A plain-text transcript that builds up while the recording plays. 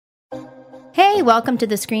Hey, welcome to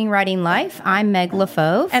the Screenwriting Life. I'm Meg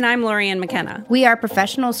LaFauve. And I'm Lorianne McKenna. We are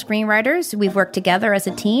professional screenwriters. We've worked together as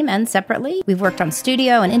a team and separately. We've worked on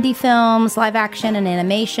studio and indie films, live action and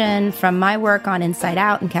animation, from my work on Inside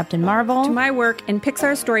Out and Captain Marvel, to my work in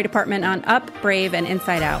Pixar's story department on Up, Brave, and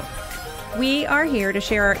Inside Out. We are here to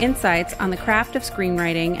share our insights on the craft of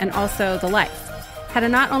screenwriting and also the life. How to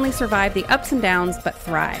not only survive the ups and downs, but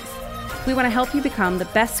thrive. We want to help you become the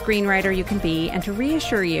best screenwriter you can be and to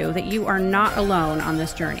reassure you that you are not alone on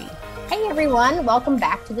this journey. Hey everyone, welcome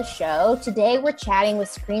back to the show. Today we're chatting with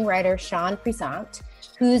screenwriter Sean Presant,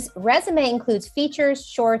 whose resume includes features,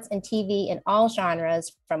 shorts, and TV in all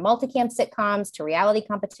genres, from multicam sitcoms to reality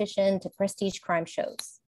competition to prestige crime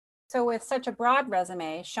shows. So with such a broad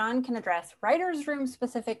resume, Sean can address writer's room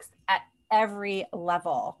specifics at every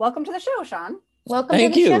level. Welcome to the show, Sean. Welcome to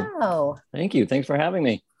the show. Thank you. Thanks for having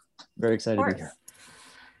me. Very excited to be here.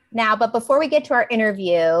 Now, but before we get to our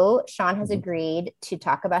interview, Sean has agreed to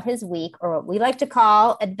talk about his week, or what we like to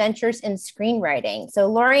call adventures in screenwriting. So,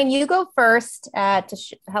 Lorianne, you go first to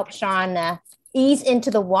help Sean ease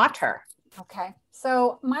into the water. Okay.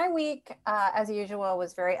 So my week, as usual,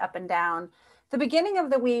 was very up and down. The beginning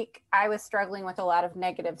of the week, I was struggling with a lot of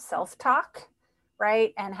negative self-talk,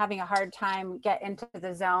 right? And having a hard time get into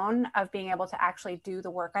the zone of being able to actually do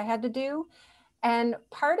the work I had to do. And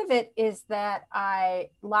part of it is that I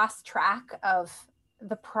lost track of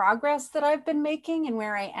the progress that I've been making and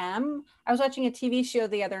where I am. I was watching a TV show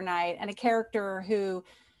the other night, and a character who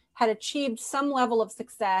had achieved some level of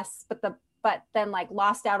success, but then like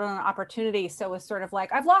lost out on an opportunity. So it was sort of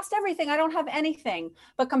like, I've lost everything. I don't have anything.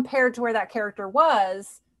 But compared to where that character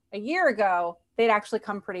was a year ago, they'd actually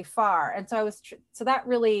come pretty far. And so so that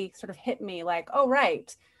really sort of hit me like, oh,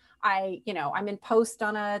 right. I'm in post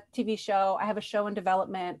on a TV show. I have a show in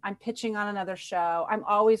development. I'm pitching on another show. I'm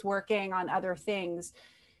always working on other things.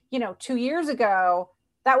 2 years ago,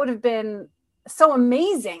 that would have been so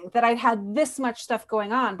amazing that I'd had this much stuff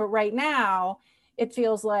going on. But right now, it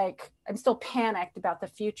feels like I'm still panicked about the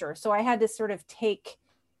future. So I had to sort of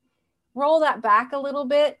roll that back a little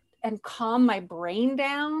bit and calm my brain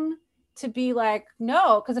down to be like,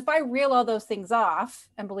 no, because if I reel all those things off,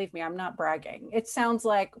 and believe me, I'm not bragging, it sounds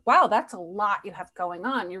like, wow, that's a lot you have going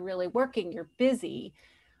on. You're really working, you're busy.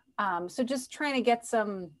 So just trying to get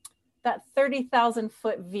that 30,000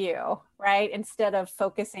 foot view, right? Instead of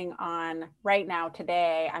focusing on right now,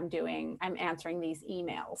 today, I'm answering these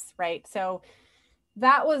emails, right? So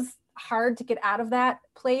that was hard to get out of that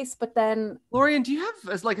place. But then, Lorianne, do you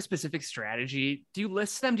have like a specific strategy? Do you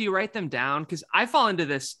list them? Do you write them down? Because I fall into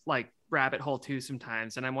this like rabbit hole too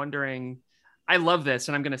sometimes, and I'm wondering, I love this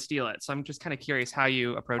and I'm going to steal it. So I'm just kind of curious how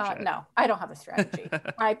you approach it. No, I don't have a strategy.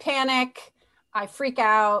 I panic, I freak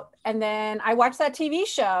out, and then I watch that TV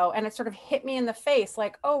show and it sort of hit me in the face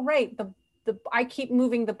like, oh, right. I keep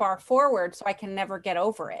moving the bar forward so I can never get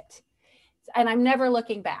over it. And I'm never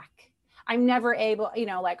looking back. I'm never able,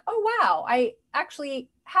 like, oh, wow, I actually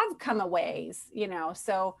have come a ways,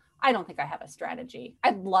 so I don't think I have a strategy.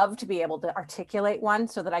 I'd love to be able to articulate one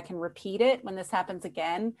so that I can repeat it when this happens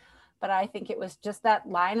again. But I think it was just that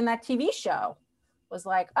line in that TV show was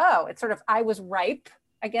like, oh, it's sort of, I was ripe,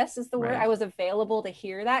 I guess is the word. Right. I was available to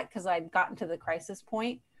hear that because I'd gotten to the crisis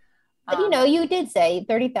point. But you did say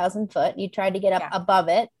 30,000 foot, you tried to get up above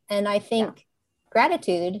it. And I think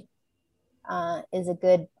gratitude is a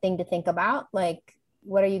good thing to think about. Like,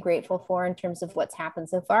 what are you grateful for in terms of what's happened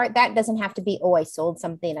so far? That doesn't have to be, oh, I sold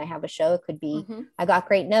something, I have a show. It could be, I got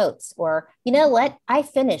great notes, or, you know what, I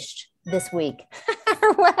finished this week.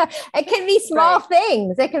 It can be small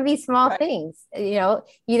things. It can be small things,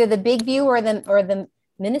 either the big view or the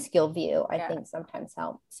minuscule view, I think sometimes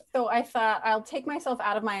helps. So I thought I'll take myself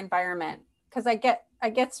out of my environment, because I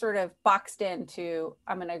get sort of boxed into,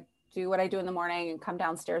 I'm going to do what I do in the morning and come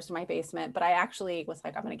downstairs to my basement. But I actually was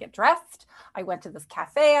like, I'm going to get dressed. I went to this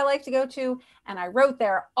cafe I like to go to, and I wrote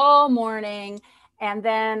there all morning. And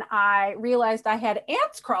then I realized I had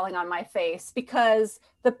ants crawling on my face because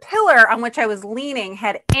the pillar on which I was leaning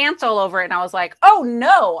had ants all over it. And I was like, oh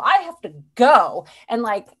no, I have to go. And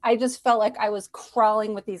like, I just felt like I was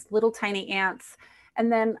crawling with these little tiny ants. And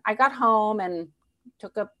then I got home and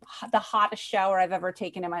took the hottest shower I've ever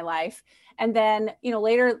taken in my life. And then,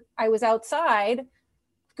 later I was outside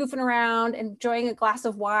goofing around, enjoying a glass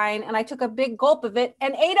of wine. And I took a big gulp of it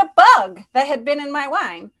and ate a bug that had been in my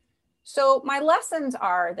wine. So my lessons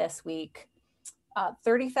are this week,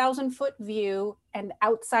 30,000 foot view, and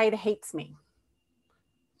outside hates me.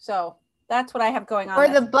 So that's what I have going on. Or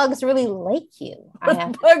the bugs really like you.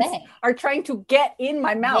 The bugs are trying to get in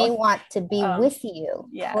my mouth. They want to be with you,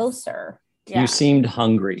 closer. You seemed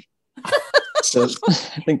hungry. So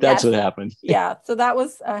I think that's what happened. Yeah. So that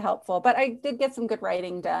was helpful, but I did get some good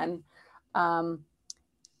writing done. When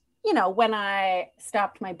I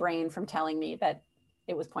stopped my brain from telling me that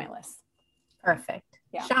it was pointless. Perfect.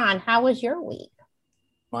 Yeah. Sean, how was your week?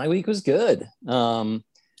 My week was good. I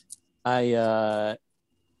mean,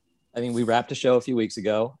 we wrapped a show a few weeks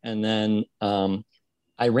ago, and then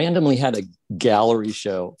I randomly had a gallery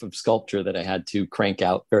show of sculpture that I had to crank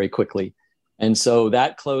out very quickly. And so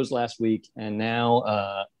that closed last week. And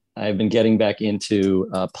now I've been getting back into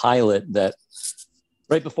a pilot that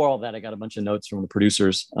right before all that, I got a bunch of notes from the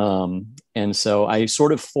producers. And so I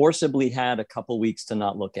sort of forcibly had a couple weeks to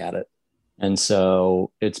not look at it. And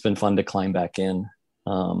so it's been fun to climb back in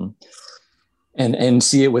and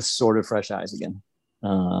see it with sort of fresh eyes again.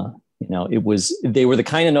 They were the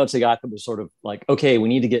kind of notes I got that was sort of like, okay, we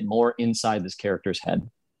need to get more inside this character's head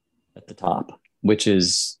at the top, which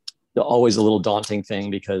is always a little daunting thing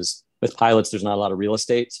because with pilots, there's not a lot of real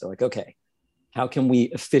estate. So like, okay, how can we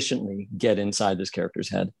efficiently get inside this character's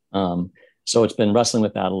head? So it's been wrestling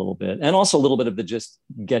with that a little bit, and also a little bit of the just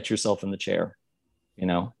get yourself in the chair.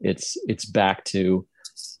 It's back to,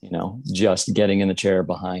 just getting in the chair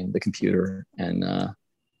behind the computer and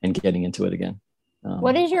getting into it again.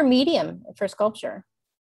 What is your medium for sculpture?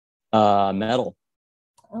 Metal.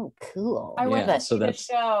 Oh, cool. I went to so the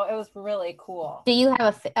show. It was really cool. Do you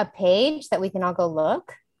have a page that we can all go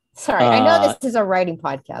look? Sorry, I know this is a writing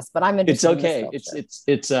podcast, but I'm interested. It's okay.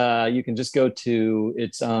 It's you can just go to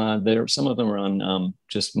there. Some of them are on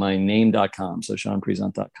just my name.com. So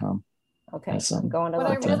SeanPresant.com. Okay. I'm going to what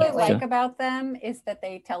I really like about them is that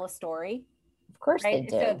they tell a story. Of course they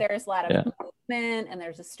do. So there's a lot of movement and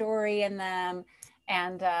there's a story in them.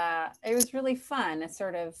 And it was really fun. It's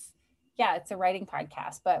sort of, it's a writing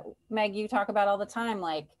podcast. But Meg, you talk about all the time,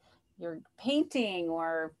 like you're painting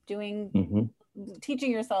or doing,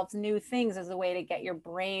 teaching yourself new things as a way to get your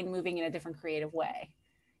brain moving in a different creative way.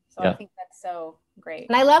 So I think that's so great.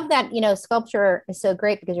 And I love that, sculpture is so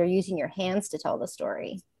great because you're using your hands to tell the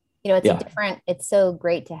story. It's so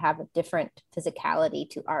great to have a different physicality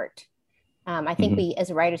to art. I think we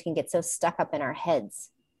as writers can get so stuck up in our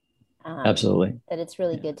heads. Absolutely. That it's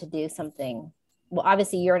really good to do something. Well,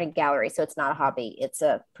 obviously you're in a gallery, so it's not a hobby; it's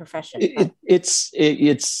a profession.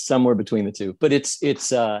 It's somewhere between the two, but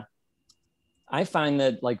it's. I find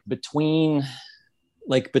that between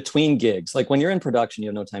gigs, like when you're in production, you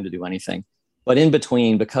have no time to do anything. But in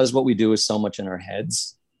between, because what we do is so much in our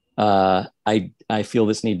heads, I feel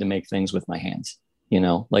this need to make things with my hands.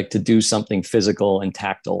 To do something physical and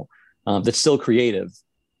tactile that's still creative,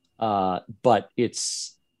 but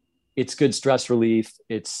it's good stress relief.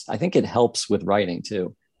 I think it helps with writing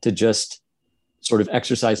too, to just sort of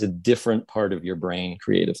exercise a different part of your brain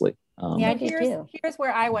creatively. I do too. Here's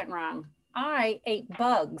where I went wrong. I ate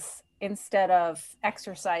bugs instead of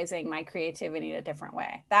exercising my creativity in a different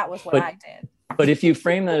way. That was what I did. But if you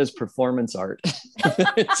frame that as performance art,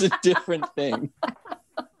 it's a different thing.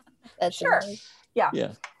 That's sure. Nice.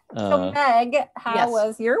 Yeah. So Meg, how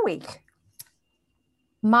was your week?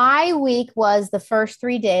 My week was the first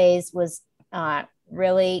 3 days was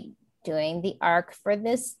really doing the arc for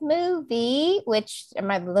this movie, which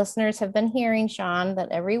my listeners have been hearing, Sean,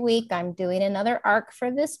 that every week I'm doing another arc for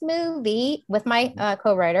this movie with my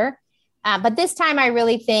co-writer. But this time I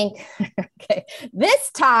really think, this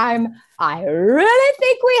time I really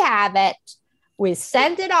think we have it. We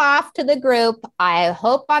sent it off to the group. I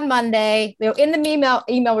hope on Monday, in the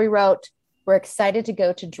email we wrote, we're excited to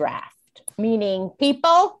go to draft, meaning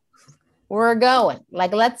people, we're going,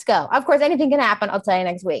 let's go. Of course, anything can happen. I'll tell you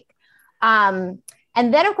next week. And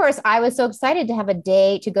then, of course, I was so excited to have a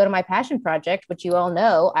day to go to my passion project, which you all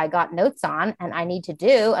know I got notes on and I need to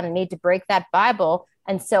do, and I need to break that Bible.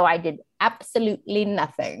 And so I did absolutely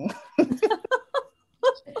nothing.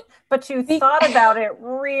 But you thought about it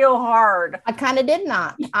real hard. I kind of did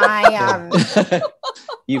not.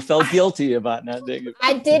 You felt guilty about not doing it.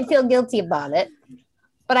 I did feel guilty about it,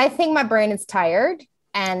 but I think my brain is tired.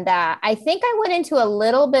 And I think I went into a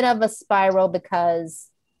little bit of a spiral because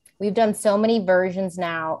we've done so many versions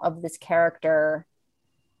now of this character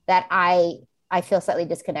that I feel slightly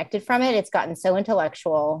disconnected from it. It's gotten so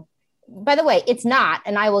intellectual. By the way, it's not,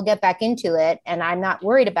 and I will get back into it, and I'm not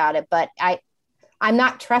worried about it, but I'm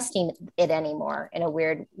not trusting it anymore in a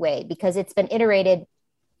weird way because it's been iterated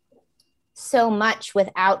so much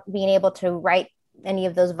without being able to write any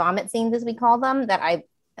of those vomit scenes, as we call them, that I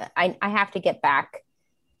have to get back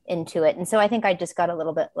into it. And so I think I just got a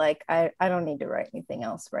little bit I don't need to write anything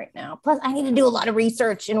else right now. Plus I need to do a lot of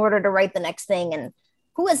research in order to write the next thing. And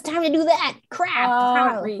Who has time to do that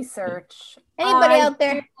crap? Research. Anybody out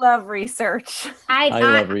there? I love research. I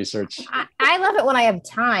love research. I love it when I have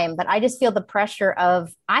time, but I just feel the pressure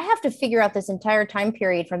of I have to figure out this entire time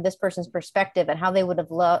period from this person's perspective and how they would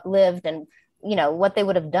have lived and, you know, what they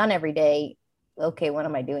would have done every day. Okay, when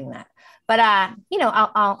am I doing that? But you know,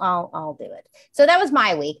 I'll do it. So that was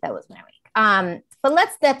my week. But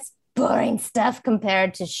that's boring stuff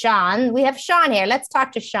compared to Sean. We have Sean here. Let's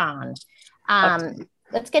talk to Sean.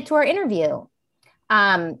 Let's get to our interview.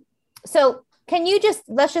 So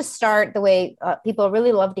let's just start the way people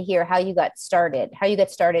really love to hear how you got started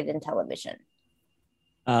in television.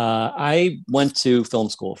 I went to film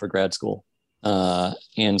school for grad school.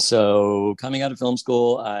 And so coming out of film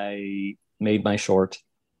school, I made my short.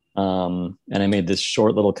 And I made this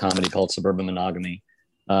short little comedy called Suburban Monogamy.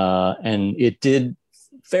 And it did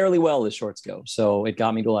fairly well as shorts go. So it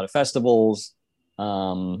got me to a lot of festivals.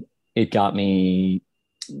 It got me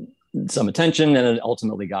some attention, and it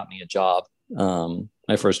ultimately got me a job.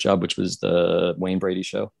 My first job, which was the Wayne Brady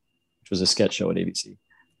Show, which was a sketch show at ABC.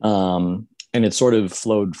 And it sort of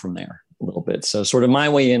flowed from there a little bit. So sort of my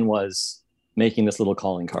way in was making this little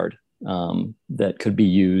calling card that could be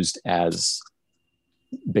used as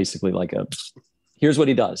basically like here's what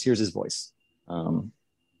he does, here's his voice.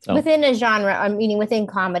 So. Within a genre, I'm meaning within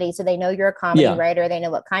comedy, so they know you're a comedy writer. They know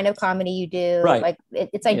what kind of comedy you do. Right. Like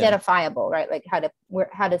it's identifiable, right? Like how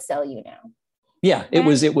to sell you now. Yeah, it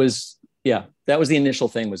was. Yeah, that was the initial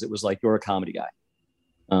thing. It was like you're a comedy guy,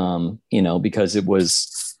 you know, because it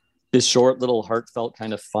was this short, little, heartfelt,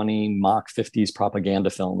 kind of funny mock '50s propaganda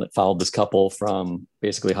film that followed this couple from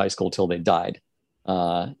basically high school till they died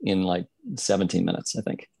in like 17 minutes, I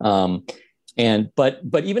think. But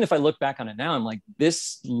even if I look back on it now, I'm like,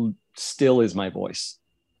 this still is my voice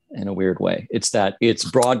in a weird way. It's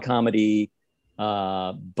broad comedy,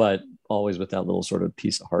 but always with that little sort of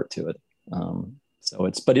piece of heart to it.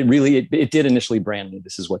 But it did initially brand me.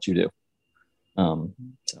 This is what you do. So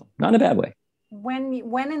not in a bad way. When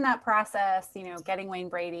in that process, you know, getting Wayne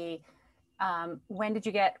Brady, when did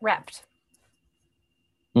you get repped?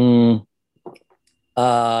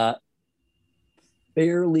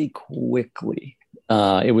 Fairly quickly.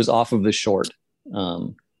 It was off of the short.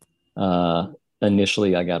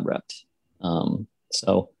 Initially I got repped. I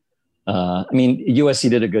mean, USC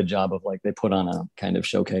did a good job of like, they put on a kind of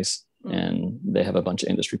showcase and they have a bunch of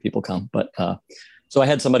industry people come. But so I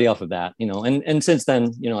had somebody off of that, you know, and since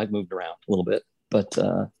then, you know, I've moved around a little bit, but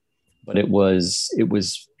it was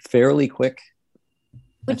fairly quick.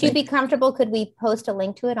 Would you be comfortable? Could we post a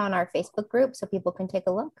link to it on our Facebook group so people can take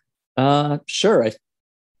a look? Sure.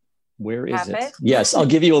 Where is it? Yes, I'll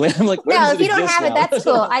give you a link. I'm like, no, if you don't have it, that's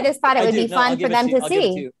cool. I just thought it would be fun for them to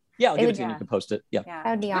see. Yeah, I'll give it to you. You can post it. Yeah.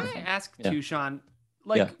 That would be awesome. Can I ask too, Sean?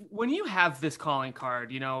 Like when you have this calling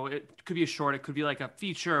card, you know, it could be a short, it could be like a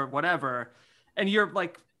feature, whatever, and you're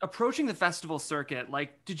like approaching the festival circuit.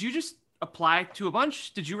 Like, did you just apply to a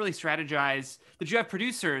bunch? Did you really strategize? Did you have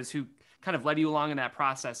producers who kind of led you along in that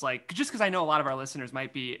process? Like, just because I know a lot of our listeners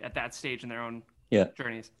might be at that stage in their own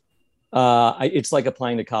journeys. It's like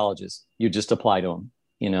applying to colleges. You just apply to them.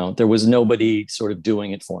 You know, there was nobody sort of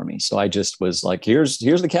doing it for me. So I just was like, here's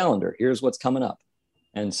the calendar. Here's what's coming up.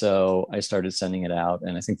 And so I started sending it out.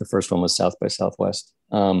 And I think the first one was South by Southwest.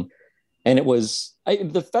 And it was,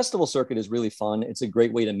 the festival circuit is really fun. It's a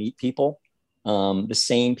great way to meet people. The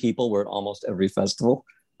same people were at almost every festival.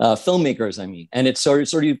 Filmmakers, I mean. And it's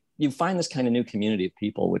sort of you find this kind of new community of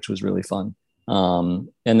people, which was really fun. And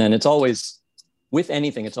then it's always, with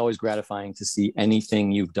anything, it's always gratifying to see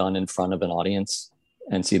anything you've done in front of an audience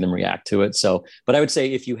and see them react to it. So, but I would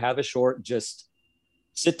say if you have a short, just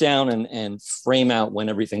sit down and frame out when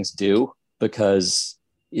everything's due, because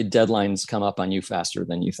deadlines come up on you faster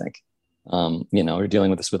than you think. You know, we're dealing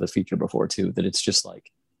with this with a feature before too, that it's just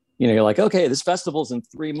like, you know, you're like, okay, this festival's in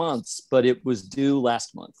 3 months, but it was due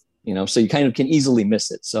last month, you know, so you kind of can easily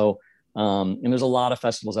miss it. So, and there's a lot of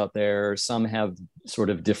festivals out there. Some have sort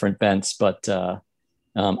of different bents, but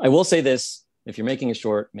I will say this, if you're making a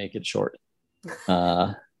short, make it short.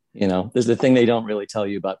 You know, there's the thing they don't really tell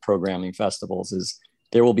you about programming festivals is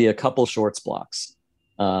there will be a couple shorts blocks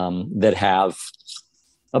that have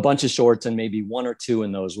a bunch of shorts, and maybe one or two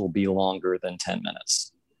in those will be longer than 10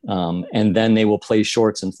 minutes. And then they will play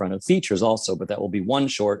shorts in front of features also, but that will be one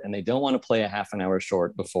short, and they don't want to play a half an hour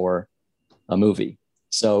short before a movie.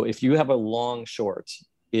 So if you have a long short,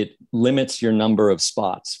 it limits your number of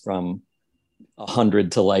spots from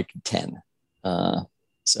 100 to like 10.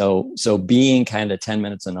 So being kind of 10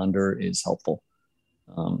 minutes and under is helpful.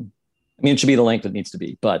 I mean, it should be the length it needs to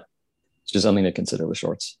be, but it's just something to consider with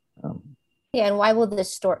shorts. Yeah, and why will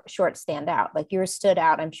this short stand out? Like yours stood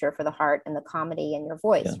out, I'm sure, for the heart and the comedy and your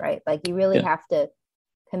voice, right? Like you really have to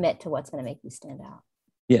commit to what's going to make you stand out.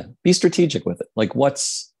 Yeah, be strategic with it. Like what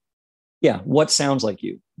sounds like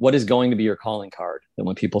you? What is going to be your calling card? And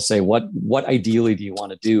when people say, what ideally do you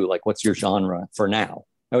want to do? Like, what's your genre for now?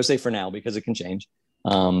 I would say for now, because it can change.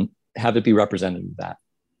 Have it be representative of that.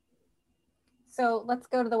 So let's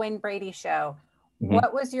go to the Wayne Brady show. Mm-hmm.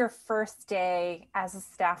 What was your first day as a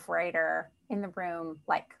staff writer in the room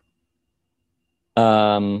like?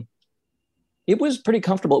 It was pretty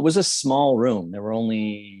comfortable. It was a small room. There were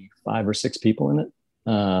only 5 or 6 people in it.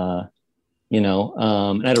 And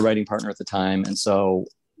I had a writing partner at the time. And so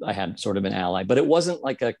I had sort of an ally, but it wasn't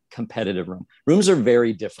like a competitive room. Rooms are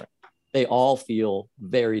very different. They all feel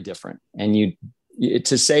very different. And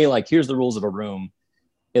to say like, here's the rules of a room,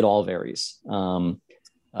 it all varies.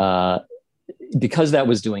 Because that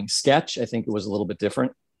was doing sketch, I think it was a little bit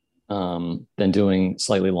different than doing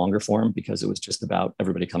slightly longer form, because it was just about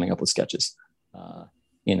everybody coming up with sketches,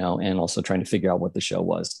 and also trying to figure out what the show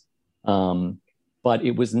was. But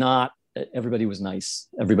it was not, everybody was nice.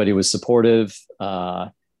 Everybody was supportive.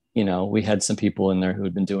 We had some people in there who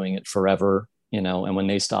had been doing it forever, and when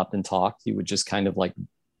they stopped and talked, you would just kind of like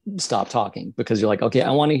stop talking, because you're like, okay,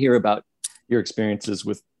 I want to hear about your experiences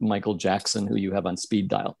with Michael Jackson, who you have on speed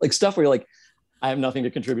dial, like stuff where you're like, I have nothing to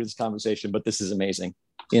contribute to this conversation, but this is amazing.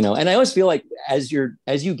 And I always feel like as you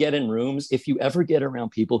get in rooms, if you ever get around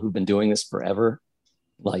people who've been doing this forever,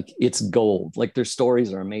 like it's gold. Like their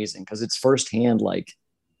stories are amazing because it's firsthand, like,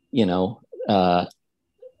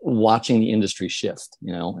 watching the industry shift,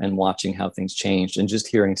 and watching how things changed and just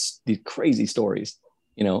hearing these crazy stories,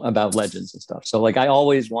 about legends and stuff. So like, I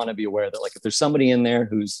always want to be aware that like, if there's somebody in there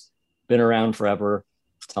who's been around forever,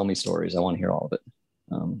 tell me stories. I want to hear all of it.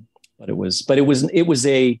 But it was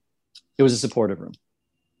a supportive room.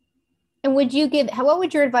 And what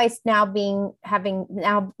would your advice having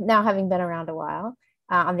been around a while,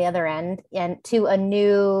 on the other end, and to a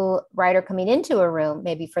new writer coming into a room,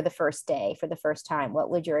 maybe for the first day, for the first time, what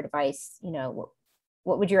would your advice,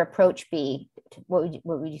 what would your approach be? What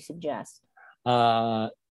would you suggest? I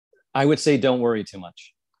would say, don't worry too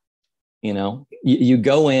much. You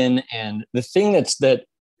go in, and the thing that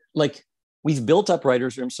like, we've built up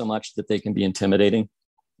writers' rooms so much that they can be intimidating.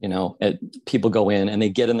 People go in and they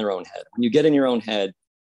get in their own head. When you get in your own head,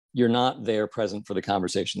 you're not there present for the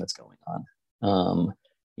conversation that's going on.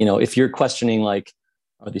 If you're questioning, like,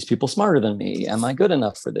 are these people smarter than me? Am I good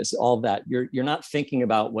enough for this? All that, you're not thinking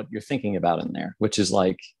about what you're thinking about in there, which is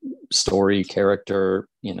like story, character,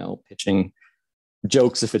 pitching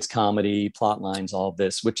jokes, if it's comedy, plot lines, all of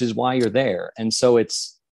this, which is why you're there. And so I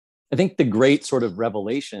think the great sort of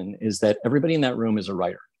revelation is that everybody in that room is a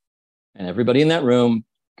writer, and everybody in that room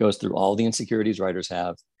goes through all the insecurities writers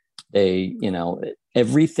have. They,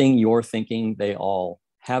 everything you're thinking, they all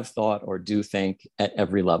have thought or do think at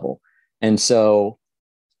every level. And so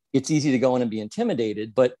it's easy to go in and be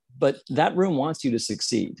intimidated, but that room wants you to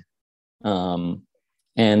succeed. And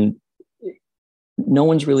no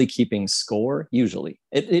one's really keeping score. Usually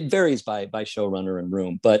it varies by showrunner and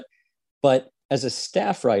room, but as a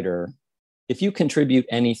staff writer, if you contribute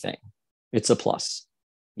anything, it's a plus.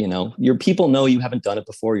 Your people know you haven't done it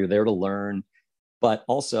before. You're there to learn, but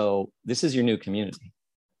also this is your new community.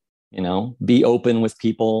 Be open with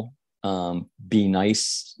people, be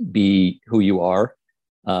nice, be who you are.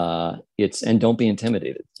 And don't be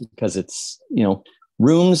intimidated, because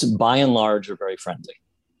rooms by and large are very friendly.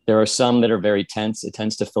 There are some that are very tense. It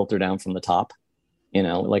tends to filter down from the top.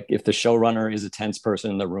 Like if the showrunner is a tense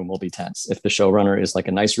person, the room will be tense. If the showrunner is like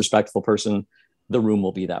a nice, respectful person, the room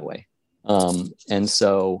will be that way. And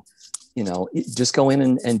so, just go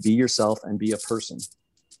in and be yourself and be a person.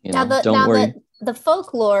 Don't worry. The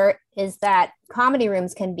folklore is that comedy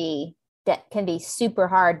rooms can be super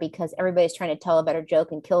hard because everybody's trying to tell a better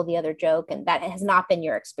joke and kill the other joke, and that has not been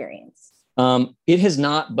your experience. It has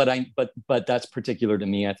not, but that's particular to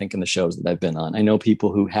me, I think, in the shows that I've been on. I know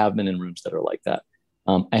people who have been in rooms that are like that.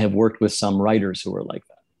 I have worked with some writers who are like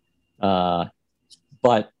that.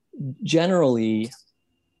 But generally,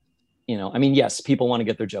 yes, people want to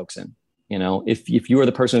get their jokes in. If you are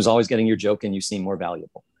the person who's always getting your joke in, you seem more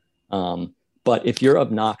valuable. But if you're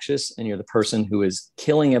obnoxious and you're the person who is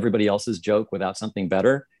killing everybody else's joke without something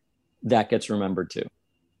better, that gets remembered too.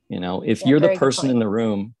 If you're the person in the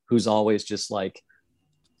room who's always just like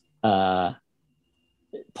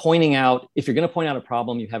pointing out, if you're going to point out a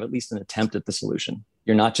problem, you have at least an attempt at the solution.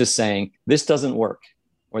 You're not just saying this doesn't work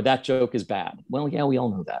or that joke is bad. Well, yeah, we all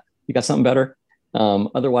know that. You got something better?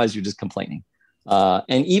 Otherwise, you're just complaining.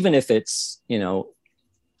 And even if it's,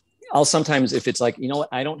 I'll sometimes, if it's like, you know what,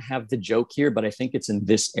 I don't have the joke here, but I think it's in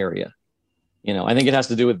this area. You know, I think it has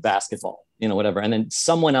to do with basketball, you know, whatever. And then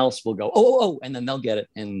someone else will go, oh, and then they'll get it.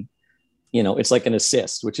 And, you know, it's like an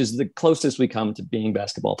assist, which is the closest we come to being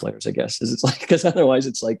basketball players, I guess, is it's like, because otherwise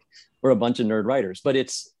it's like, we're a bunch of nerd writers, but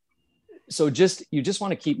it's, so you just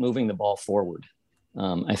want to keep moving the ball forward,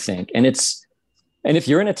 I think. And if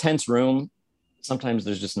you're in a tense room, sometimes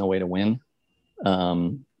there's just no way to win.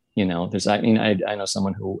 You know, I know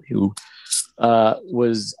someone who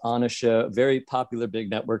was on a show, very popular big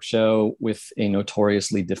network show with a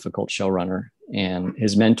notoriously difficult showrunner, and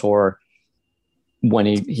his mentor, when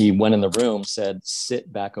he went in the room, said,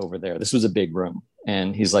 sit back over there. This was a big room.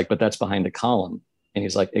 And he's like, but that's behind the column. And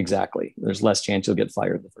he's like, exactly. There's less chance you'll get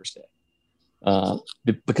fired the first day.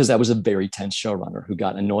 Because that was a very tense showrunner who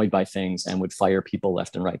got annoyed by things and would fire people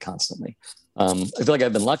left and right constantly. I feel like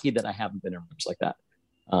I've been lucky that I haven't been in rooms like that.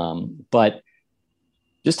 But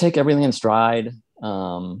just take everything in stride.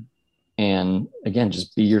 And again,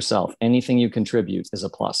 just be yourself. Anything you contribute is a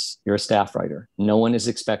plus. You're a staff writer. No one is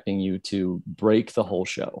expecting you to break the whole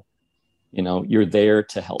show. You know, you're there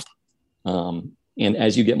to help. And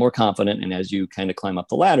as you get more confident and as you kind of climb up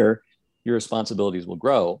the ladder, your responsibilities will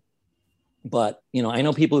grow. But, you know, I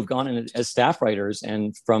know people who've gone in as staff writers,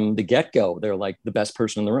 and from the get-go, they're like the best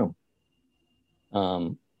person in the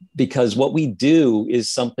room. Because what we do is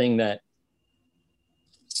something that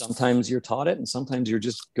sometimes you're taught it and sometimes you're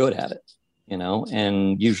just good at it, you know,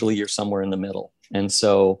 and usually you're somewhere in the middle. And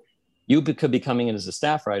so you could be coming in as a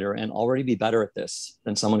staff writer and already be better at this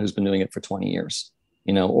than someone who's been doing it for 20 years,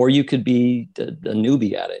 you know, or you could be a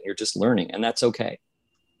newbie at it. You're just learning, and that's okay.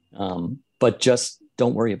 But just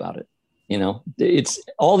don't worry about it. You know, it's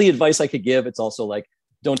all the advice I could give. It's also like,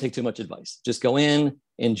 don't take too much advice. Just go in,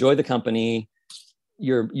 enjoy the company.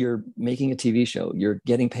 You're making a TV show. You're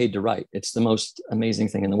getting paid to write. It's the most amazing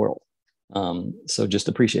thing in the world. So just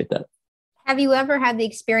appreciate that. Have you ever had the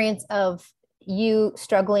experience of you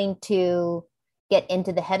struggling to get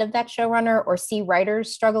into the head of that showrunner, or see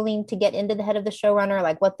writers struggling to get into the head of the showrunner,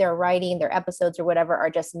 like what they're writing, their episodes or whatever are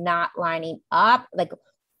just not lining up? Like,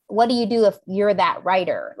 what do you do if you're that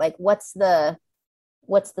writer? Like, what's the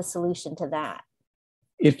solution to that?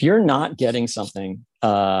 If you're not getting something,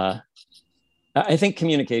 I think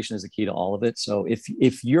communication is the key to all of it. So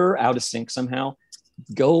if you're out of sync somehow,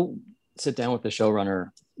 go sit down with the showrunner,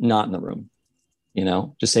 not in the room, you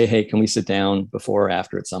know, just say, hey, can we sit down before or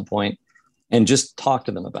after at some point, and just talk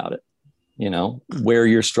to them about it, you know, where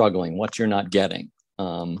you're struggling, what you're not getting.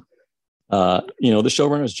 You know, the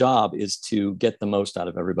showrunner's job is to get the most out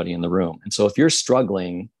of everybody in the room. And so if you're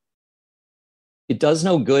struggling, it does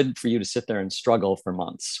no good for you to sit there and struggle for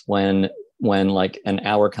months when like an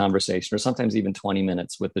hour conversation, or sometimes even 20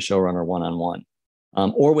 minutes with the showrunner one-on-one,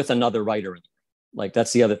 or with another writer. Like,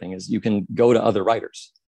 that's the other thing, is you can go to other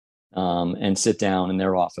writers and sit down in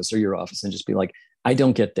their office or your office and just be like, I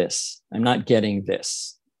don't get this. I'm not getting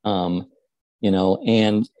this. You know,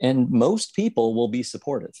 and most people will be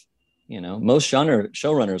supportive. You know, most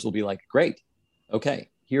showrunners will be like, great. Okay,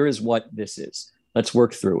 here is what this is. Let's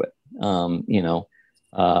work through it. You know,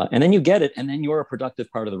 and then you get it, and then you're a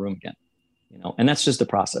productive part of the room again. You know, and that's just a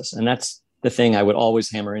process. And that's the thing I would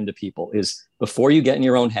always hammer into people is, before you get in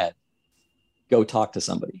your own head, go talk to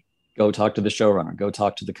somebody, go talk to the showrunner, go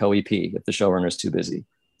talk to the co-EP if the showrunner is too busy.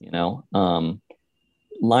 You know,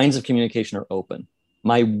 lines of communication are open.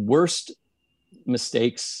 My worst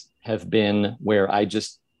mistakes have been where I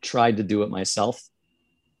just tried to do it myself,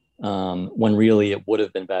 when really it would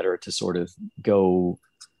have been better to sort of go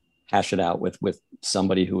hash it out with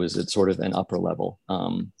somebody who is at sort of an upper level.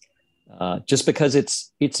 Just because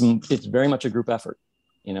it's very much a group effort.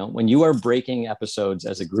 You know, when you are breaking episodes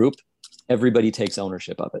as a group, everybody takes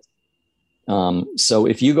ownership of it. So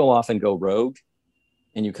if you go off and go rogue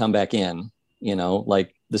and you come back in, you know,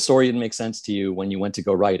 like the story didn't make sense to you when you went to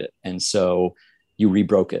go write it, and so you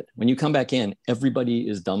rebroke it. When you come back in, everybody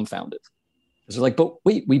is dumbfounded. They're like, but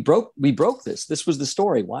wait, we broke this. This was the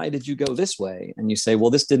story. Why did you go this way? And you say,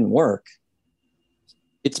 well, this didn't work.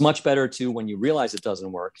 It's much better to, when you realize it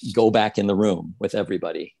doesn't work, go back in the room with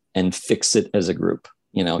everybody and fix it as a group.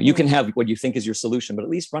 You know, you can have what you think is your solution, but at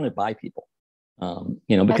least run it by people.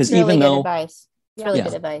 You know, because that's really even good though advice. It's really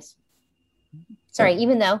good advice. Sorry,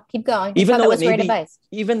 even though, keep going. Even though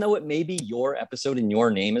it may be your episode and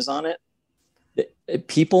your name is on it,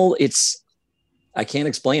 people, I can't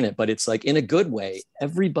explain it, but it's like, in a good way,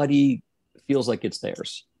 everybody feels like it's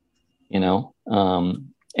theirs, you know? And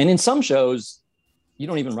in some shows, you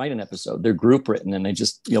don't even write an episode. They're group written, and they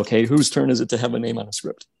just, okay, whose turn is it to have a name on a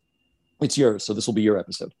script? It's yours. So this will be your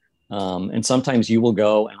episode. And sometimes you will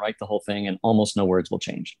go and write the whole thing and almost no words will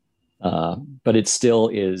change. Mm-hmm. But it still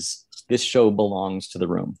is, this show belongs to the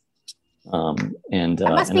room. That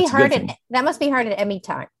must be hard at Emmy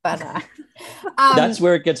time, but that's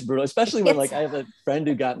where it gets brutal, especially when like I have a friend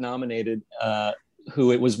who got nominated,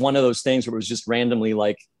 who it was one of those things where it was just randomly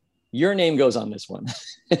like, your name goes on this one.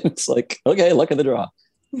 It's like, okay, luck of the draw.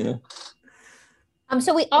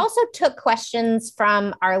 So we also took questions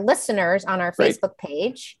from our listeners on our Facebook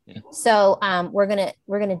page. Yeah. So we're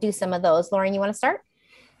gonna do some of those. Lauren, you want to start?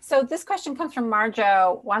 So this question comes from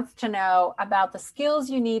Marjo, wants to know about the skills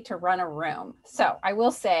you need to run a room. So I will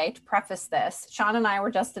say, to preface this, Sean and I were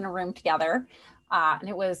just in a room together, and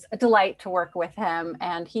it was a delight to work with him,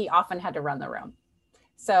 and he often had to run the room.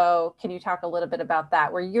 So can you talk a little bit about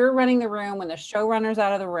that, where you're running the room when the showrunner's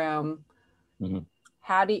out of the room? Mm-hmm.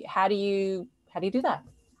 How do you do that?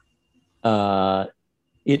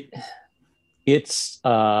 It's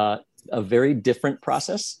a very different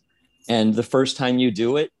process. And the first time you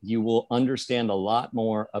do it, you will understand a lot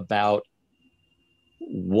more about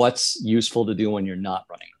what's useful to do when you're not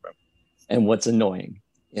running a room and what's annoying,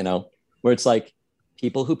 where it's like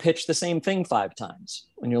people who pitch the same thing 5 times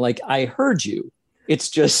when you're like, I heard you. It's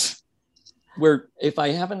just where if I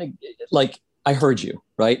haven't, like, I heard you,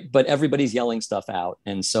 right? But everybody's yelling stuff out.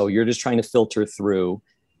 And so you're just trying to filter through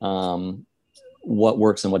what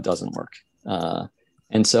works and what doesn't work.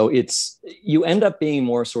 And so you end up being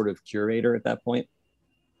more sort of curator at that point.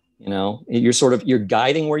 You're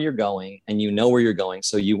guiding where you're going, and where you're going.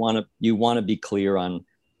 So you want to be clear on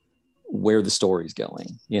where the story's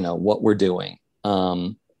going, what we're doing.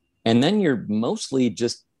 And then you're mostly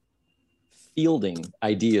just fielding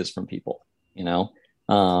ideas from people,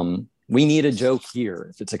 we need a joke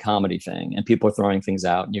here if it's a comedy thing and people are throwing things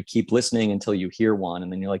out, and you keep listening until you hear one.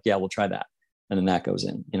 And then you're like, yeah, we'll try that. And then that goes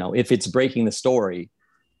in, if it's breaking the story,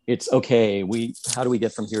 it's okay. How do we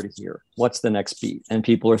get from here to here? What's the next beat? And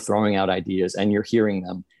people are throwing out ideas and you're hearing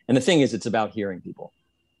them. And the thing is, it's about hearing people,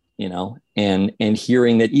 and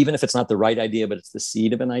hearing that even if it's not the right idea, but it's the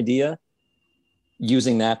seed of an idea,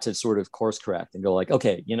 using that to sort of course correct and go like,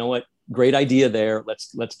 okay, you know what? Great idea there.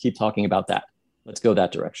 Let's keep talking about that. Let's go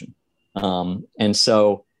that direction. And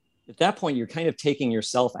so at that point, you're kind of taking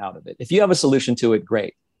yourself out of it. If you have a solution to it,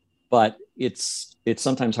 great. But it's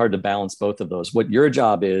sometimes hard to balance both of those. What your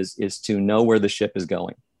job is to know where the ship is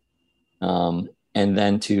going, and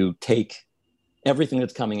then to take everything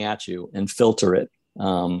that's coming at you and filter it,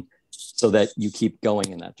 so that you keep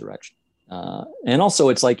going in that direction. And also,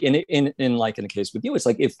 it's like in the case with you, it's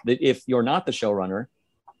like if you're not the showrunner,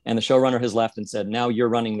 and the showrunner has left and said, now you're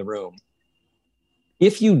running the room.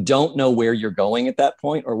 If you don't know where you're going at that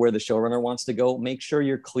point, or where the showrunner wants to go, make sure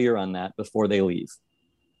you're clear on that before they leave,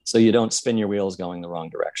 so you don't spin your wheels going the wrong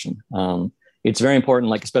direction. It's very important,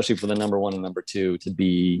 like, especially for the number 1 and number 2, to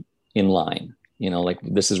be in line, like,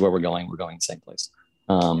 this is where we're going the same place.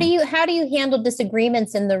 How do you handle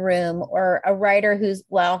disagreements in the room, or a writer who's,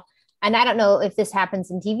 and I don't know if this happens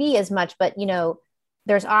in TV as much, but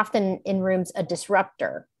there's often in rooms a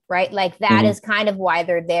disruptor, right? Like that is kind of why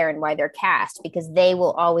they're there and why they're cast, because they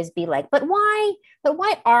will always be like, but why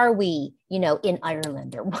are we, in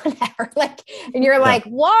Ireland or whatever? Like, and you're like,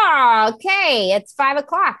 wow, okay, it's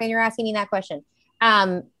 5:00 and you're asking me that question.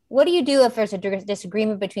 What do you do if there's a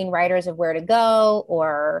disagreement between writers of where to go,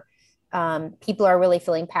 or people are really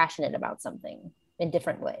feeling passionate about something in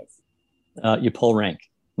different ways? You pull rank.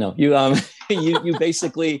 No, you you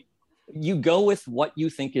basically, you go with what you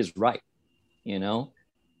think is right,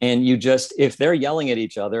 and you just, if they're yelling at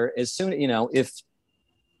each other, as soon,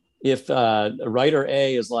 if writer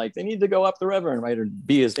A is like, they need to go up the river, and writer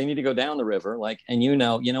B is, they need to go down the river, like, and you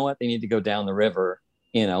know what, they need to go down the river,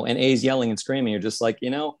 and A's yelling and screaming, you're just like,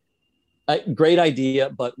 a great idea,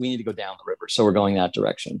 but we need to go down the river, so we're going that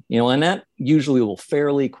direction, and that usually will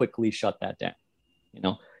fairly quickly shut that down.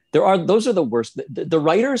 Those are the worst, the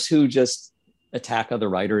writers who just attack other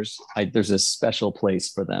writers. There's a special place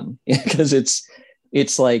for them, because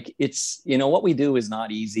it's like, what we do is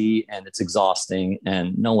not easy, and it's exhausting,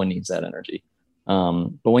 and no one needs that energy.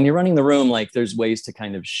 But when you're running the room, like, there's ways to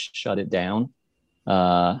kind of shut it down.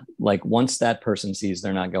 Like, once that person sees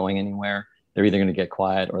they're not going anywhere, they're either going to get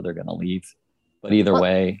quiet or they're going to leave. But either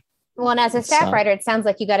way. Well, and as a staff writer, it sounds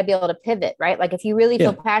like you got to be able to pivot, right? Like, if you really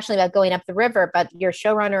feel passionate about going up the river, but your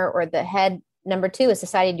showrunner or the head number 2 has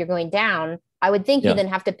decided you're going down, I would think you then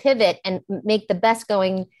have to pivot and make the best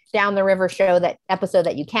going down the river episode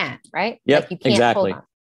that you can, right? Yeah, like, you can't exactly. Hold on.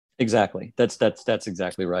 Exactly. That's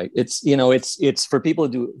exactly right. It's, it's for people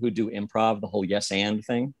who do improv, the whole yes and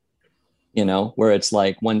thing, where it's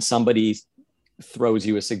like, when somebody throws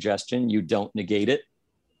you a suggestion, you don't negate it,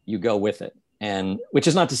 you go with it. And which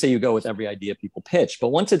is not to say you go with every idea people pitch, but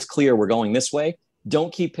once it's clear we're going this way,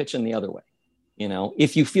 don't keep pitching the other way.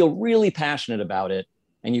 If you feel really passionate about it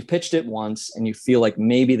and you've pitched it once and you feel like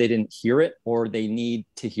maybe they didn't hear it or they need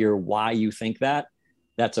to hear why you think that,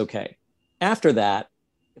 that's okay. After that,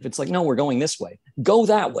 if it's like, no, we're going this way, go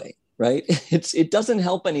that way, right? It doesn't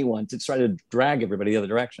help anyone to try to drag everybody the other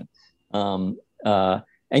direction. And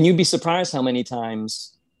you'd be surprised how many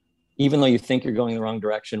times, even though you think you're going the wrong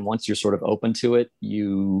direction, once you're sort of open to it,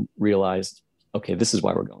 you realize, okay, this is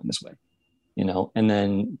why we're going this way,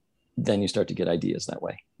 and then you start to get ideas that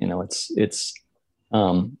way.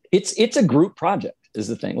 It's a group project is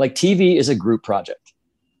the thing. Like TV is a group project.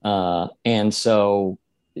 And so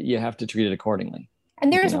you have to treat it accordingly.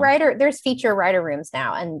 And there's feature writer rooms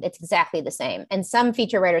now, and it's exactly the same. And some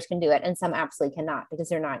feature writers can do it and some absolutely cannot because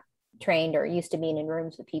they're not trained or used to being in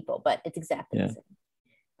rooms with people, but it's exactly the same.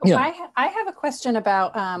 Yeah. I have a question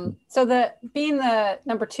about, being the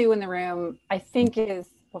number two in the room, I think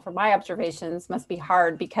from my observations, must be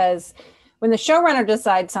hard because when the showrunner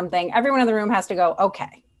decides something, everyone in the room has to go,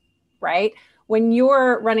 okay, right? When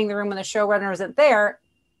you're running the room, when the showrunner isn't there,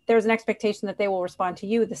 there's an expectation that they will respond to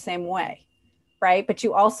you the same way, right? But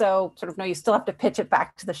you also sort of know you still have to pitch it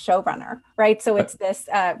back to the showrunner, right? So it's this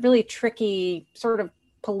really tricky sort of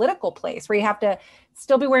political place where you have to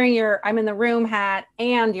still be wearing your I'm in the room hat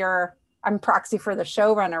and I'm proxy for the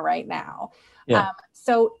showrunner right now. Yeah.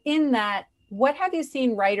 So in that, what have you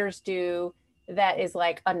seen writers do that is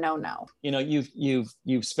like a no-no?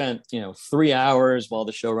 You've spent 3 hours while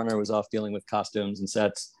the showrunner was off dealing with costumes and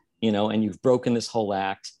sets, and you've broken this whole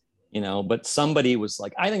act, but somebody was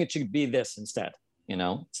like, I think it should be this instead.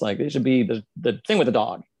 It's like it should be the thing with the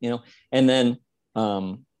dog, and then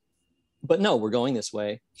but no, we're going this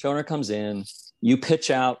way. Showrunner comes in, you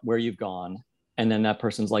pitch out where you've gone, and then that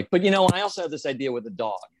person's like, but I also have this idea with the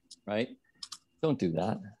dog, right? Don't do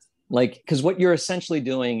that. Like, because what you're essentially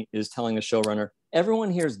doing is telling the showrunner, everyone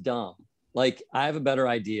here is dumb. Like, I have a better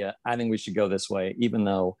idea. I think we should go this way, even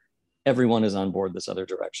though everyone is on board this other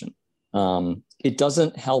direction. It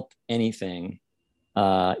doesn't help anything.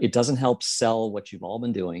 It doesn't help sell what you've all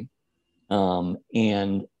been doing. And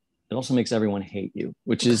it also makes everyone hate you,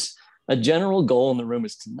 which is a general goal in the room,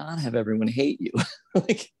 is to not have everyone hate you.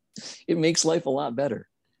 Like, it makes life a lot better.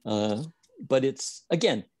 But it's,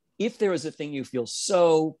 again, if there is a thing you feel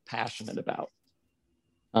so passionate about,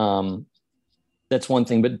 that's one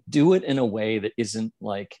thing, but do it in a way that isn't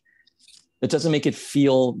like, that doesn't make it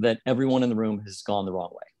feel that everyone in the room has gone the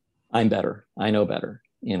wrong way. I'm better. I know better,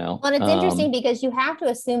 Well, and it's interesting because you have to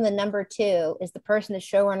assume the number two is the person the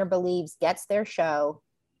showrunner believes gets their show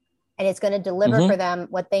and it's going to deliver for them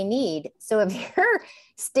what they need. So if you're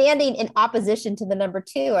standing in opposition to the number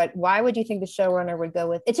two, why would you think the showrunner would go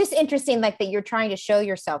with? It's just interesting, like that you're trying to show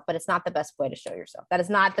yourself, but it's not the best way to show yourself. That is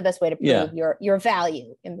not the best way to prove your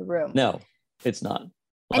value in the room. No, it's not.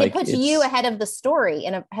 And it puts you ahead of the story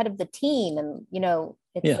and ahead of the team. And,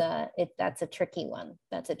 that's a tricky one.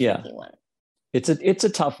 That's a tricky one. It's a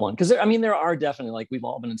tough one. Because there are definitely, like, we've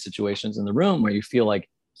all been in situations in the room where you feel like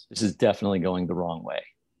this is definitely going the wrong way.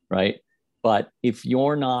 Right. But if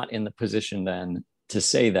you're not in the position then to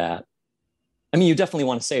say that, you definitely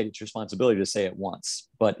want to say it. It's your responsibility to say it once.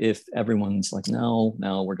 But if everyone's like, no,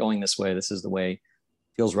 we're going this way, this is the way,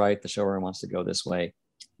 feels right, the showrunner wants to go this way,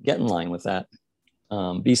 get in line with that.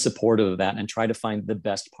 Be supportive of that and try to find the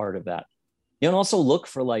best part of that. And also look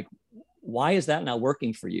for, like, why is that not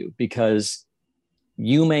working for you? Because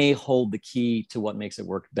you may hold the key to what makes it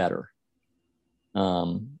work better.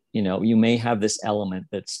 You may have this element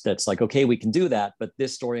that's like, okay, we can do that, but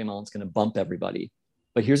this story element's going to bump everybody.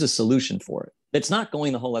 But here's a solution for it. It's not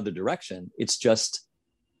going the whole other direction. It's just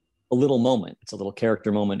a little moment. It's a little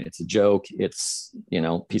character moment. It's a joke. It's,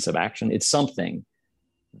 piece of action. It's something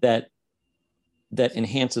that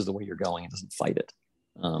enhances the way you're going and doesn't fight it.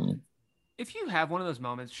 If you have one of those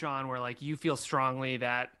moments, Sean, where like you feel strongly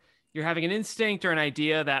that you're having an instinct or an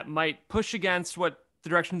idea that might push against what the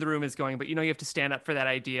direction the room is going, but you have to stand up for that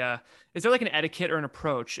idea, is there like an etiquette or an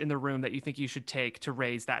approach in the room that you think you should take to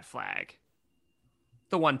raise that flag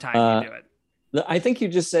the one time you do it? I think you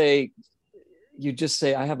just say,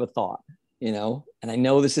 I have a thought, and I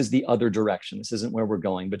know this is the other direction. This isn't where we're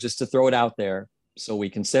going, but just to throw it out there so we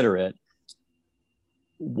consider it.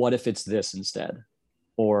 What if it's this instead?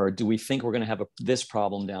 Or do we think we're going to have this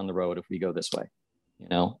problem down the road if we go this way?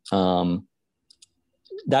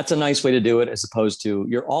 That's a nice way to do it, as opposed to,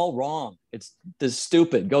 you're all wrong. It's this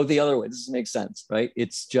stupid, go the other way. This doesn't make sense, right?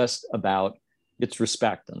 It's just about, it's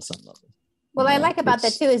respect on some level. Well, I like about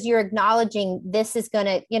that too, is you're acknowledging this is going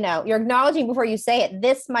to, you're acknowledging before you say it,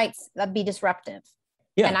 this might be disruptive.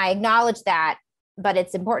 Yeah. And I acknowledge that, but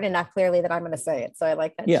it's important enough clearly that I'm going to say it. So I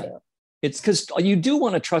like that too. It's because you do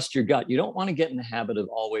want to trust your gut. You don't want to get in the habit of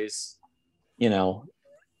always,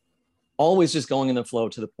 always just going in the flow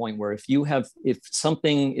to the point where if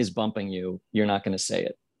something is bumping you, you're not going to say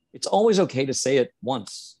it. It's always okay to say it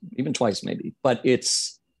once, even twice maybe, but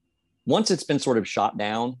once it's been sort of shot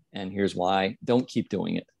down, and here's why, don't keep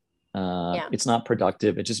doing it. It's not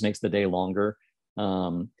productive. It just makes the day longer.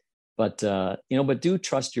 But do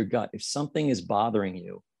trust your gut. If something is bothering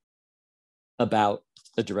you about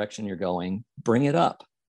the direction you're going, bring it up.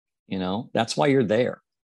 That's why you're there.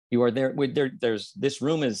 You are there. This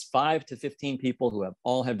room is 5 to 15 people who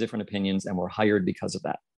all have different opinions, and we're hired because of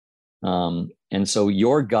that. And so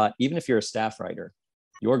your gut, even if you're a staff writer,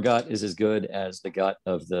 your gut is as good as the gut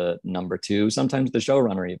of the number 2, sometimes the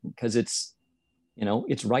showrunner, even, because it's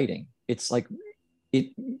writing. It's like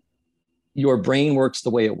your brain works the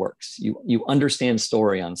way it works. You understand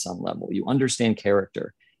story on some level. You understand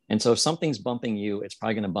character. And so if something's bumping you, it's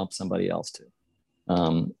probably going to bump somebody else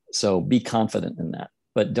too. So be confident in that,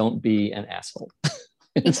 but don't be an asshole.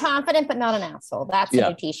 Be confident, but not an asshole. That's a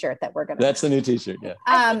new t-shirt that we're going to That's the new t-shirt, yeah.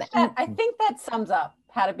 I think that sums up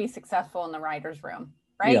how to be successful in the writer's room,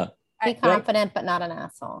 right? Yeah. Be confident, but not an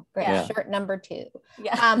asshole. Great. Yeah. Shirt number 2.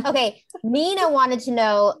 Yeah. Okay. Nina wanted to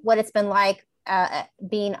know what it's been like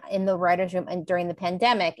being in the writer's room and during the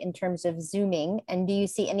pandemic in terms of Zooming. And do you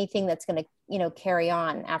see anything that's going to, carry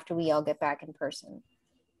on after we all get back in person?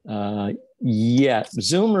 Yeah.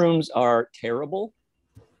 Zoom rooms are terrible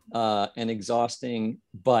and exhausting,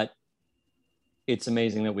 but it's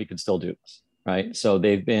amazing that we could still do this, right? So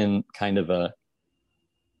they've been kind of a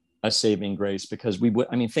saving grace, because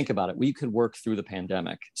think about it. We could work through the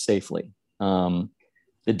pandemic safely. The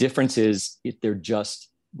difference is they're just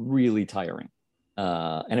really tiring.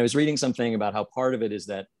 And I was reading something about how part of it is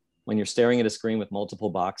that when you're staring at a screen with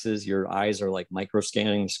multiple boxes, your eyes are like micro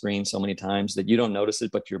scanning the screen so many times that you don't notice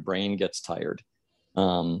it, but your brain gets tired.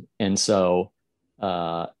 And so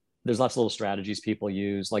there's lots of little strategies people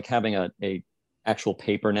use, like having a actual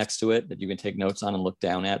paper next to it that you can take notes on and look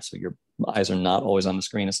down at, so your eyes are not always on the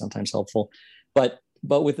screen, is sometimes helpful. But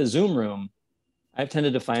with the Zoom room, I've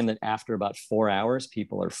tended to find that after about 4 hours,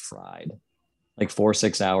 people are fried, like 4 or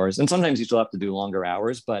 6 hours. And sometimes you still have to do longer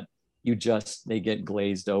hours, but they get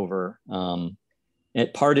glazed over.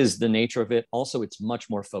 Part is the nature of it. Also, it's much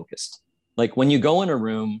more focused. Like when you go in a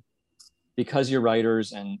room, because you're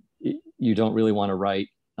writers and you don't really want to write,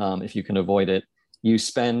 if you can avoid it, you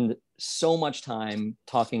spend so much time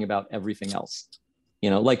talking about everything else.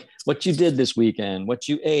 Like what you did this weekend, what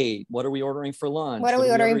you ate, what are we ordering for lunch? What are we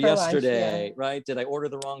ordering for yesterday? Lunch? Yeah. Right? Did I order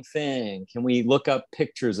the wrong thing? Can we look up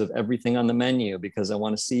pictures of everything on the menu because I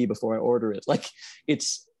want to see before I order it? Like,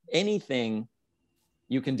 it's anything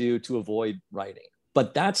you can do to avoid writing.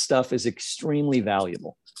 But that stuff is extremely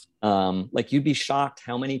valuable. Like, you'd be shocked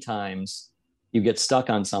how many times you get stuck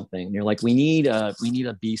on something. And you're like, we need a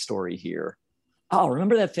B story here. Oh,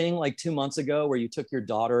 remember that thing like 2 months ago where you took your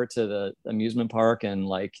daughter to the amusement park and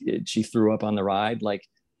she threw up on the ride? Like,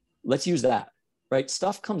 let's use that, right?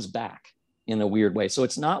 Stuff comes back in a weird way. So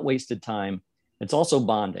it's not wasted time. It's also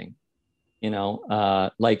bonding,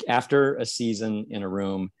 like after a season in a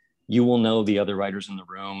room, you will know the other writers in the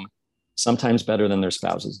room sometimes better than their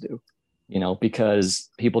spouses do, because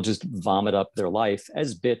people just vomit up their life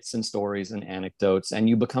as bits and stories and anecdotes, and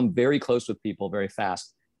you become very close with people very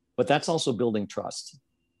fast. But that's also building trust,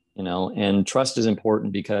 and trust is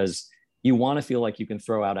important because you want to feel like you can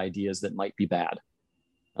throw out ideas that might be bad,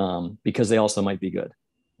 because they also might be good.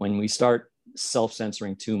 When we start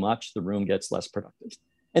self-censoring too much, the room gets less productive.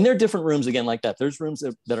 And there are different rooms, again, like that. There's rooms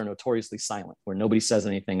that are notoriously silent, where nobody says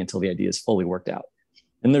anything until the idea is fully worked out.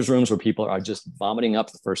 And there's rooms where people are just vomiting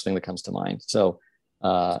up the first thing that comes to mind. So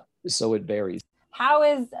it varies. How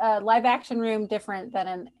is a live action room different than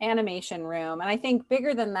an animation room? And I think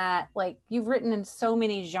bigger than that, like, you've written in so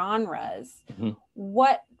many genres. Mm-hmm.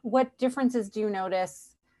 What differences do you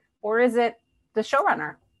notice? Or is it the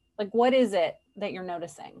showrunner? Like, what is it that you're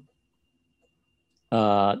noticing?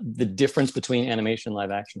 The difference between animation,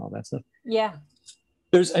 live action, all that stuff. Yeah.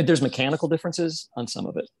 There's mechanical differences on some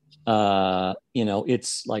of it.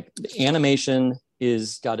 It's like animation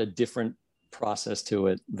is got a different process to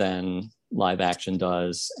it than live action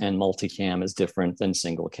does, and multicam is different than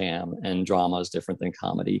single cam, and drama is different than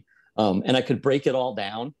comedy. And I could break it all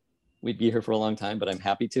down. We'd be here for a long time, but I'm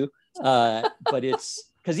happy to. But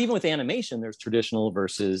it's because even with animation, there's traditional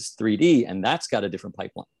versus 3D, and that's got a different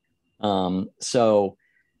pipeline. So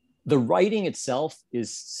the writing itself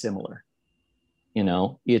is similar.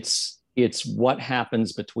 It's what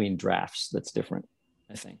happens between drafts that's different,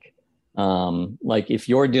 I think. Like if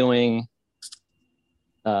you're doing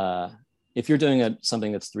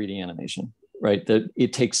something that's 3D animation, right? That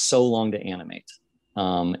it takes so long to animate,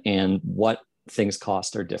 and what things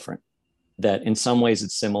cost are different. That in some ways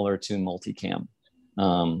it's similar to multicam,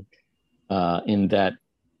 in that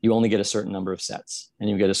you only get a certain number of sets, and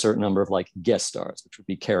you get a certain number of like guest stars, which would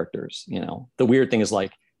be characters. The weird thing is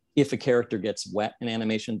like if a character gets wet in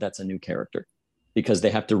animation, that's a new character because they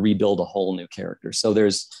have to rebuild a whole new character. So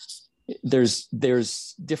there's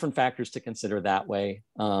different factors to consider that way.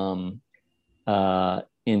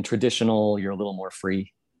 In traditional, you're a little more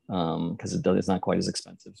free because it's not quite as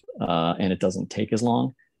expensive, and it doesn't take as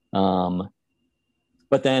long.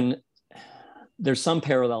 But then there's some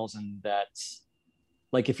parallels in that,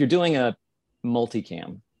 like if you're doing a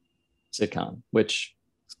multicam sitcom, which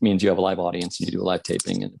means you have a live audience and you do a live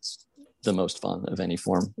taping, and it's the most fun of any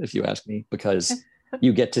form, if you ask me, because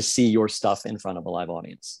you get to see your stuff in front of a live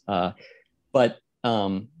audience. But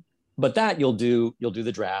that you'll do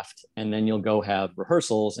the draft, and then you'll go have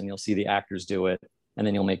rehearsals, and you'll see the actors do it, and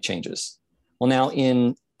then you'll make changes. Well, now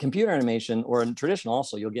in computer animation or in traditional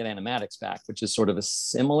also, you'll get animatics back, which is sort of a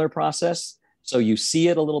similar process. So you see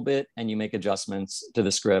it a little bit and you make adjustments to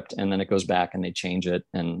the script, and then it goes back and they change it,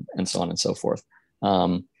 and so on and so forth.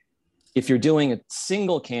 If you're doing a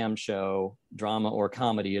single cam show, drama or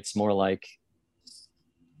comedy, it's more like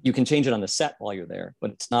you can change it on the set while you're there,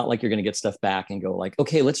 but it's not like you're going to get stuff back and go like,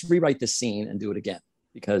 okay, let's rewrite this scene and do it again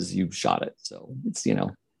because you've shot it. So it's,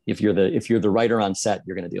 if you're the writer on set,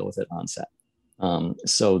 you're going to deal with it on set.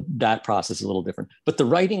 So that process is a little different, but the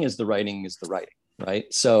writing is the writing, right?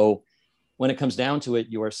 So when it comes down to it,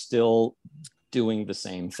 you are still doing the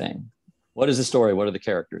same thing. What is the story? What are the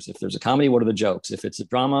characters? If there's a comedy, what are the jokes? If it's a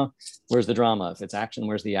drama, where's the drama? If it's action,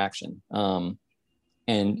 where's the action?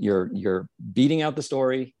 And you're beating out the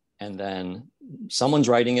story, and then someone's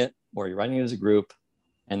writing it, or you're writing it as a group,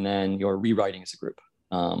 and then you're rewriting as a group.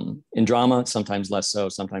 In drama, sometimes less so.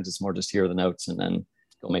 Sometimes it's more just hear the notes and then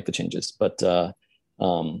go make the changes. But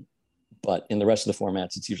in the rest of the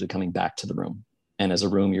formats, it's usually coming back to the room. And as a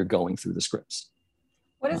room, you're going through the scripts.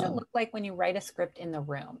 What does it look like when you write a script in the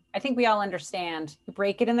room? I think we all understand you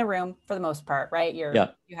break it in the room for the most part, right? You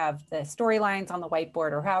have the storylines on the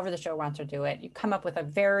whiteboard, or however the showrunner to do it. You come up with a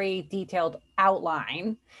very detailed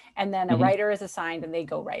outline, and then a writer is assigned and they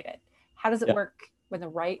go write it. How does it work when the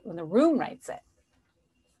room writes it?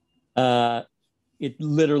 It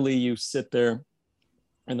literally, you sit there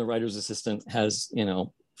and the writer's assistant has,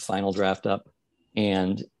 final draft up,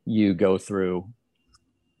 and you go through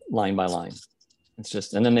line by line. It's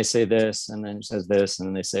just, and then they say this, and then it says this, and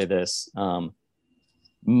then they say this.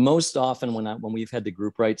 Most often when we've had to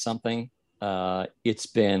group write something, it's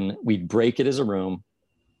been, we'd break it as a room,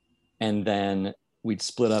 and then we'd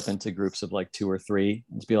split up into groups of like 2 or 3.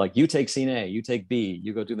 It's be like, you take scene A, you take B,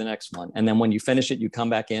 you go do the next one. And then when you finish it, you come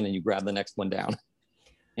back in and you grab the next one down,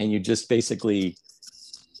 and you just basically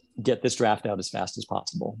get this draft out as fast as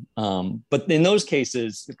possible. But in those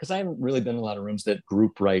cases, because I haven't really been in a lot of rooms that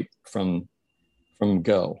group write from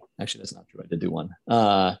go. Actually, that's not true. I did do one.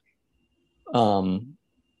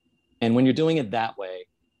 And when you're doing it that way,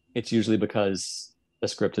 it's usually because the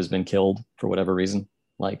script has been killed for whatever reason.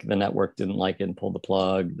 Like the network didn't like it and pulled the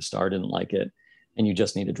plug, the star didn't like it, and you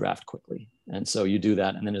just need to draft quickly. And so you do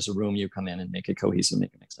that, and then as a room, you come in and make it cohesive,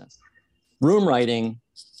 make it make sense. Room writing,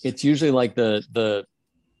 it's usually like the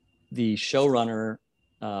showrunner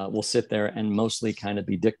will sit there and mostly kind of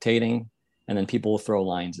be dictating, and then people will throw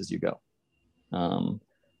lines as you go. And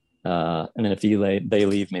then if they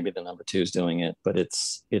leave, maybe the number 2 is doing it, but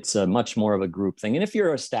it's a much more of a group thing. And if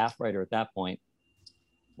you're a staff writer at that point,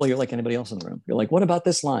 well, you're like anybody else in the room. You're like, what about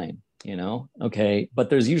this line? Okay. But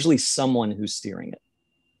there's usually someone who's steering it,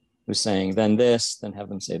 who's saying, then this, then have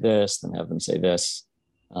them say this, then have them say this.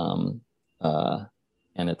 And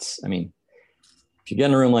it's, if you get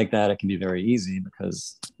in a room like that, it can be very easy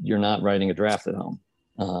because you're not writing a draft at home.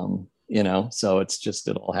 So it's just,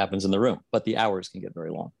 it all happens in the room, but the hours can get very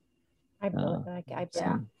long. I bet.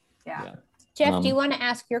 Yeah. Jeff, do you want to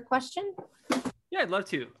ask your question? Yeah, I'd love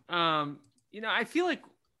to. I feel like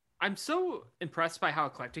I'm so impressed by how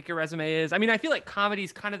eclectic your resume is. I feel like comedy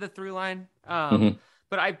is kind of the through line.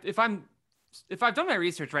 But if I've done my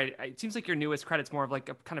research right, it seems like your newest credit's more of like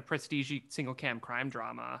a kind of prestige single cam crime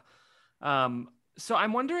drama. So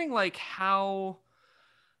I'm wondering, like, how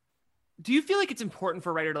do you feel like it's important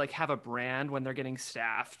for a writer to like have a brand when they're getting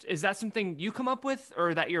staffed? Is that something you come up with,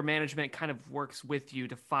 or that your management kind of works with you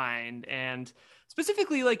to find? And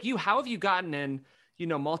specifically, like how have you gotten in,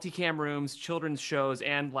 multicam rooms, children's shows,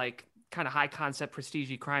 and like kind of high concept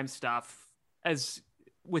prestige crime stuff as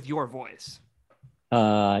with your voice?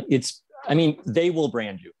 I mean, they will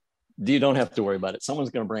brand you. You don't have to worry about it. Someone's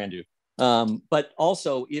going to brand you. But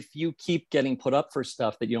also, if you keep getting put up for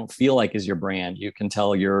stuff that you don't feel like is your brand, you can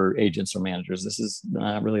tell your agents or managers, this is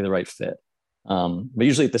not really the right fit. But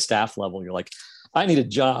usually at the staff level, you're like, I need a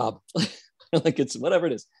job. Like it's whatever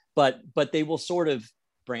it is. But they will sort of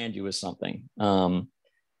brand you as something.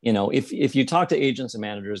 You know, if you talk to agents and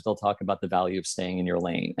managers, they'll talk about the value of staying in your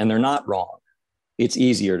lane, and they're not wrong. It's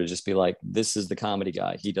easier to just be like, this is the comedy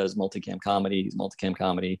guy. He does multicam comedy. He's multicam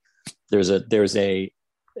comedy. There's a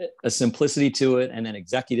simplicity to it, and then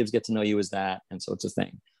executives get to know you as that, and so it's a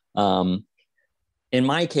thing. In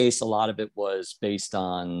my case, a lot of it was based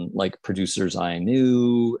on like producers I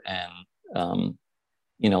knew, and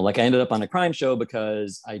you know, like I ended up on a crime show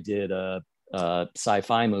because I did a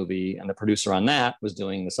sci-fi movie, and the producer on that was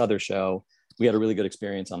doing this other show. We had a really good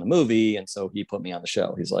experience on the movie, and so he put me on the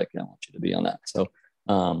show. He's like, I want you to be on that. So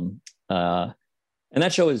and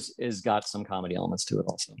that show is got some comedy elements to it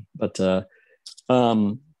also,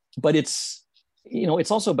 but it's, you know,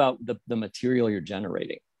 it's also about the material you're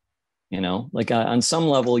generating. You know, like on some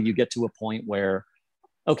level you get to a point where,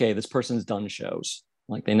 okay, this person's done shows,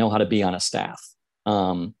 like they know how to be on a staff.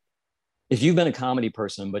 If you've been a comedy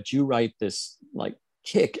person, but you write this like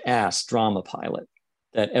kick-ass drama pilot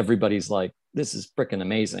that everybody's like, this is freaking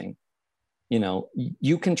amazing, you know,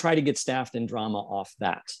 you can try to get staffed in drama off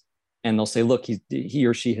that. And they'll say, look, he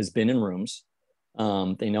or she has been in rooms.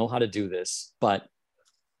 They know how to do this, but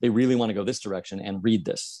they really want to go this direction and read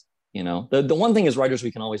this. You know, the one thing as writers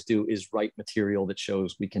we can always do is write material that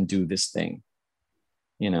shows we can do this thing,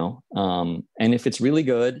 you know, and if it's really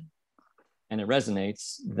good and it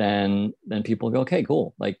resonates, then people go, okay,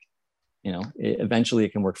 cool. Like, you know, eventually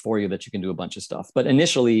it can work for you that you can do a bunch of stuff. But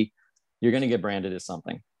initially you're going to get branded as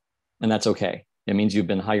something, and that's okay. It means you've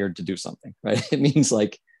been hired to do something, right? It means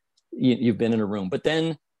like you've been in a room. But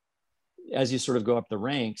then as you sort of go up the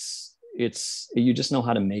ranks, you just know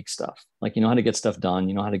how to make stuff. Like, you know how to get stuff done,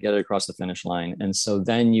 you know how to get it across the finish line. And so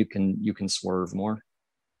then you can swerve more.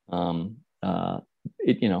 You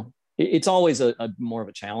know, it's always a more of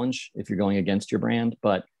a challenge if you're going against your brand.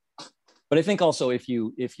 But I think also if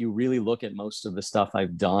you really look at most of the stuff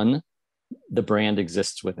I've done, the brand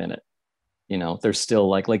exists within it. You know, there's still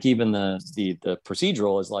like even the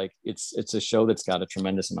procedural is like, it's a show that's got a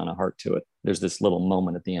tremendous amount of heart to it. There's this little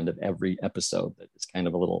moment at the end of every episode that is kind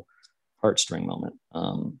of a little heartstring moment.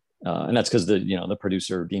 And that's because the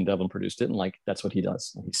producer, Dean Devlin, produced it, and like, that's what he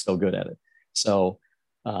does. He's so good at it. So,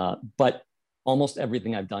 but almost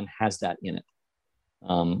everything I've done has that in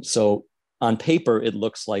it. So on paper, it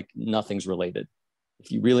looks like nothing's related.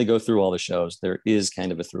 If you really go through all the shows, there is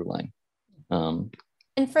kind of a through line.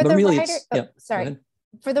 And for the writer,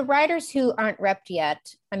 for the writers who aren't repped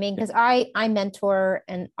yet, I mean, because I mentor,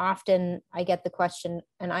 and often I get the question,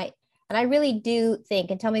 and I really do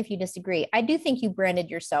think, and tell me if you disagree, I do think you branded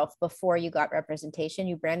yourself before you got representation.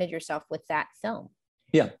 You branded yourself with that film.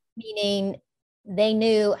 Yeah. Meaning they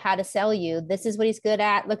knew how to sell you. This is what he's good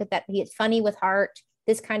at. Look at that. He's funny with heart,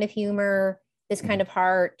 this kind of humor, this kind of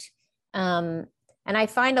heart. And I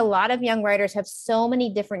find a lot of young writers have so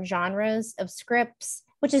many different genres of scripts,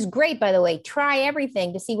 which is great, by the way. Try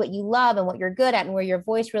everything to see what you love and what you're good at and where your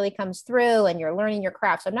voice really comes through and you're learning your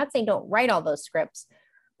craft. So I'm not saying don't write all those scripts,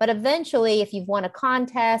 but eventually if you've won a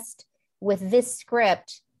contest with this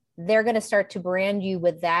script, they're going to start to brand you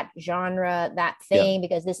with that genre, that thing,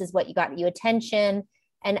 because this is what you got you attention.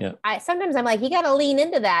 And sometimes I'm like, you got to lean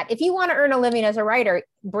into that. If you want to earn a living as a writer,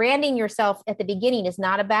 branding yourself at the beginning is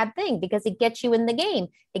not a bad thing because it gets you in the game.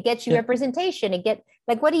 It gets you representation.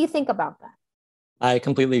 What do you think about that? I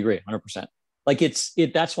completely agree. 100%. Like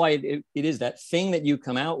that's why it is that thing that you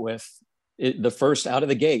come out with the first out of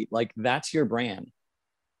the gate, like that's your brand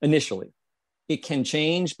initially. It can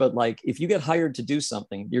change, but like if you get hired to do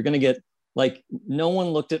something, you're going to get like, no one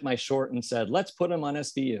looked at my short and said, let's put him on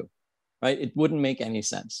SVU. Right? It wouldn't make any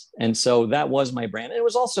sense. And so that was my brand. And it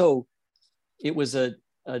was also, it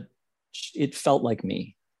felt like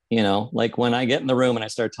me, you know, like when I get in the room and I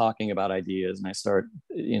start talking about ideas and I start,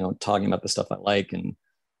 you know, talking about the stuff I like and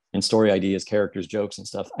story ideas, characters, jokes and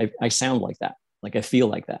stuff, I sound like that. Like I feel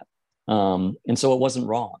like that. And so it wasn't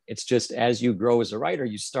wrong. It's just, as you grow as a writer,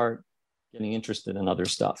 you start getting interested in other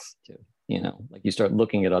stuff too, you know, like you start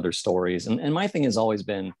looking at other stories. And my thing has always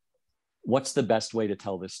been, what's the best way to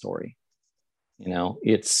tell this story? You know,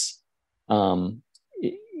 it's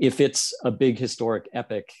if it's a big historic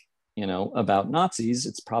epic, you know, about Nazis,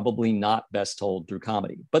 it's probably not best told through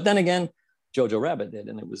comedy. But then again, Jojo Rabbit did,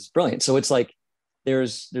 and it was brilliant. So it's like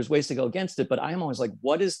there's ways to go against it, but I'm always like,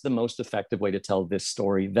 what is the most effective way to tell this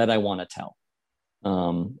story that I want to tell?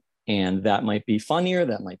 And that might be funnier,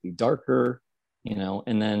 that might be darker,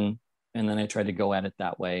 and then I try to go at it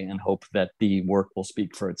that way and hope that the work will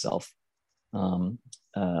speak for itself. But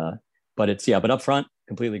up front,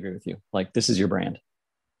 completely agree with you. Like, this is your brand.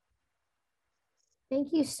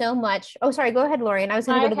 Thank you so much. Oh, sorry. Go ahead, Lori. And I was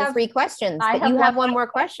going to go to the 3 questions, but you have one more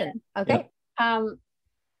question. Okay. Yep.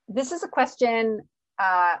 This is a question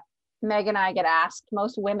Meg and I get asked.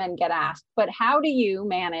 Most women get asked, but how do you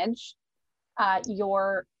manage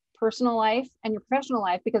your personal life and your professional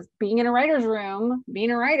life? Because being in a writer's room,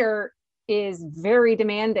 being a writer is very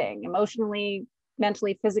demanding emotionally,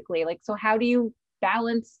 mentally, physically. Like, so how do you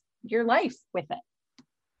balance your life with it?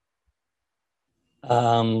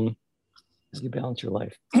 How do you balance your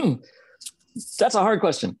life? That's a hard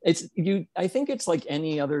question. I think it's like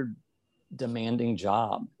any other demanding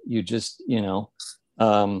job. You just, you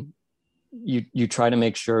try to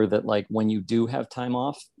make sure that, like, when you do have time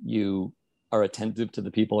off, you are attentive to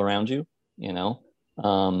the people around you,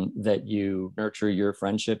 that you nurture your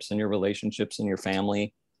friendships and your relationships and your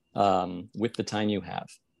family with the time you have.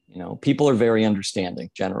 People are very understanding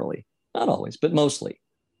generally, not always, but mostly,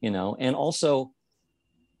 and also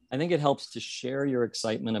I think it helps to share your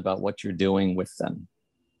excitement about what you're doing with them,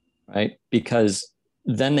 right? Because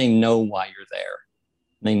then they know why you're there.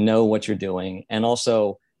 They know what you're doing. And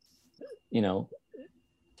also,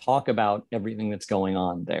 talk about everything that's going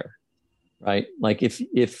on there, right? Like, if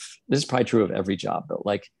this is probably true of every job, though,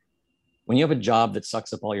 like, when you have a job that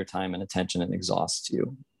sucks up all your time and attention and exhausts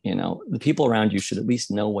you, the people around you should at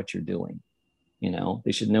least know what you're doing.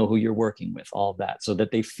 They should know who you're working with, all of that, so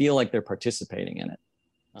that they feel like they're participating in it.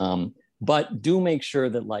 But do make sure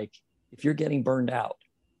that, like, if you're getting burned out,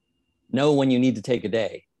 know when you need to take a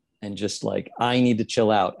day and just, like, I need to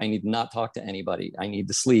chill out. I need to not talk to anybody. I need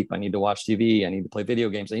to sleep. I need to watch TV. I need to play video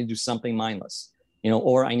games. I need to do something mindless,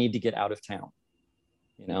 or I need to get out of town.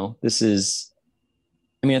 I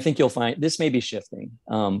think you'll find this may be shifting,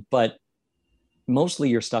 but mostly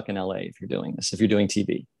you're stuck in LA if you're doing this. If you're doing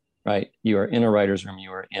TV, right? You are in a writer's room.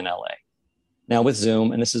 You are in LA. Now with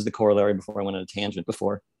Zoom, and this is the corollary before I went on a tangent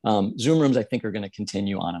before, Zoom rooms, I think, are going to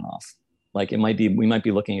continue on and off. Like, we might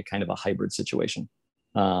be looking at kind of a hybrid situation.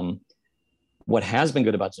 What has been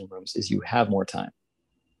good about Zoom rooms is you have more time.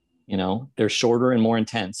 They're shorter and more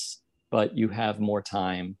intense, but you have more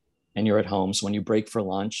time and you're at home. So when you break for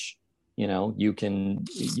lunch, you can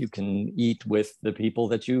eat with the people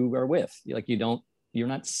that you are with. Like, you're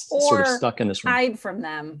not sort of stuck in this room. Hide from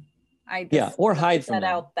them. Or hide from them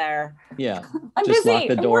out there. Yeah. I'm just busy. Lock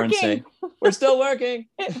the door and say, we're still working.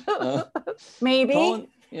 Maybe. Call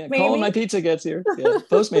when my pizza gets here. Yeah.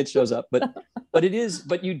 Postmates shows up. But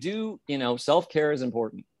you do, self-care is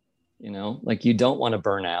important. Like, you don't want to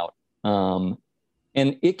burn out. And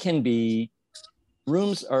it can be,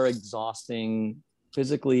 rooms are exhausting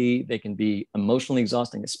physically. They can be emotionally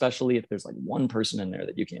exhausting, especially if there's, like, one person in there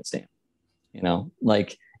that you can't stand.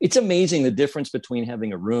 Like, it's amazing the difference between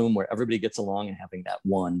having a room where everybody gets along and having that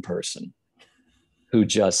one person who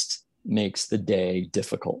just makes the day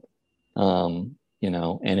difficult. And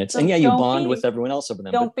it's, and you bond with everyone else over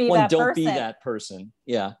them. Don't be that person.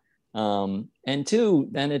 Yeah. And 2,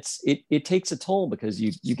 then it takes a toll, because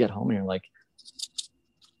you get home and you're like,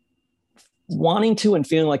 wanting to and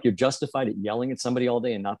feeling like you're justified at yelling at somebody all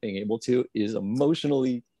day and not being able to is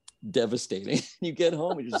emotionally devastating. You get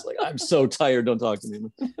home and you're just like, I'm so tired, don't talk to me.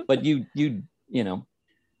 But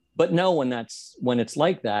but know when it's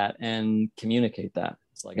like that, and communicate that.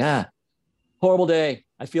 It's like, horrible day,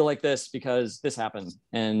 I feel like this because this happened.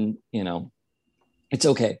 And it's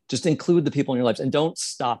okay. Just include the people in your lives and don't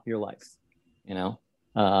stop your life.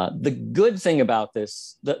 The good thing about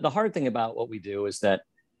this, the hard thing about what we do is that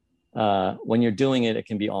when you're doing it, it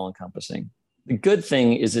can be all encompassing. The good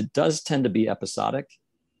thing is it does tend to be episodic.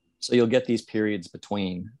 So you'll get these periods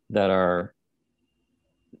between that are,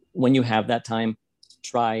 when you have that time,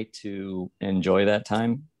 try to enjoy that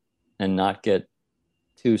time and not get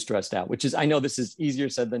too stressed out, which is, I know this is easier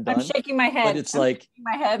said than done. I'm shaking my head. But it's like,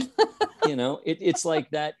 my head. It's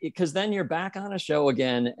like that, because then you're back on a show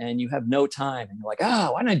again and you have no time and you're like,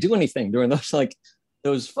 why didn't I do anything during those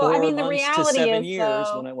 4 months to 7 years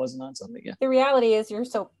when I wasn't on something. Yeah. The reality is you're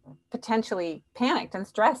so potentially panicked and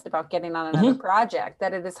stressed about getting on another project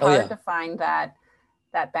that it is hard to find that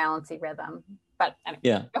balancing rhythm. But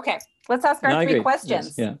anyway, okay, let's ask our 3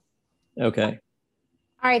 questions. Yes. Yeah. Okay.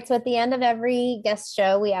 All right. So at the end of every guest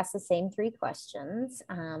show, we ask the same 3 questions.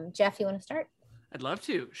 Jeff, you want to start? I'd love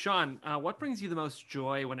to. Sean, what brings you the most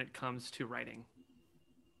joy when it comes to writing?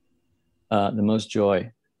 The most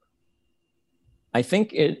joy. I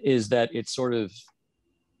think it is that it's sort of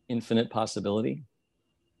infinite possibility.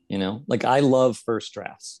 You know, like I love first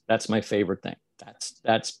drafts. That's my favorite thing.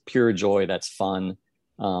 That's pure joy. That's fun,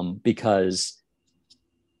 because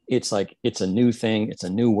it's like, it's a new thing. It's a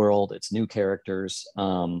new world. It's new characters.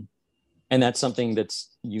 And that's something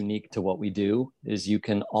that's unique to what we do, is you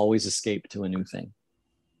can always escape to a new thing.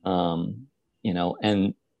 You know,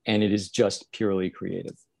 and it is just purely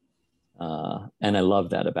creative. And I love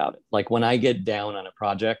that about it. Like when I get down on a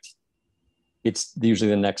project, it's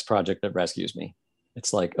usually the next project that rescues me.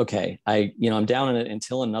 It's like, okay, I'm down on it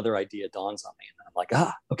until another idea dawns on me. And I'm like,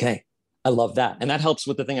 okay, I love that. And that helps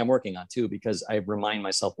with the thing I'm working on too, because I remind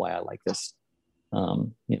myself why I like this.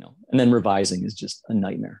 And then revising is just a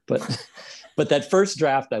nightmare. But that first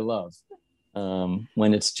draft I love,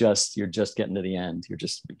 when it's just, you're just getting to the end, you're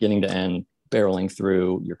just beginning to end, barreling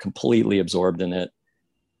through, you're completely absorbed in it.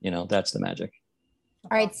 That's the magic.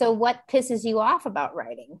 All right. So what pisses you off about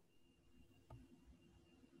writing?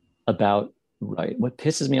 What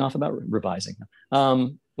pisses me off about revising?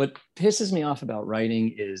 What pisses me off about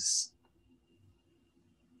writing is,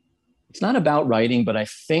 it's not about writing, but I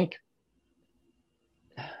think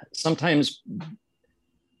sometimes,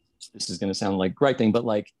 this is going to sound like griping, but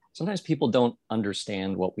like sometimes people don't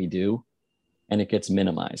understand what we do and it gets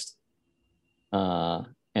minimized.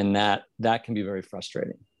 And that can be very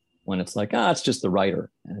frustrating when it's like, it's just the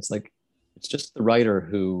writer. And it's like, it's just the writer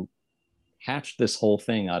who hatched this whole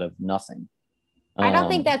thing out of nothing. I don't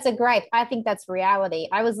think that's a gripe. I think that's reality.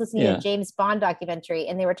 I was listening to a James Bond documentary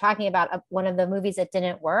and they were talking about one of the movies that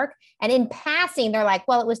didn't work. And in passing, they're like,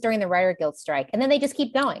 well, it was during the Writer Guild strike. And then they just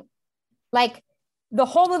keep going. Like the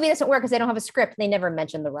whole movie doesn't work because they don't have a script. They never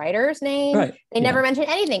mention the writer's name. Right. They never mention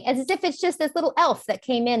anything, as if it's just this little elf that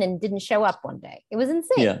came in and didn't show up one day. It was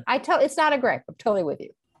insane. Yeah. It's not a gripe. I'm totally with you.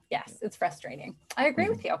 Yes, it's frustrating. I agree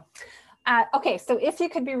with you. Okay, so if you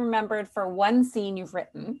could be remembered for one scene you've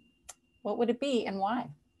written, what would it be and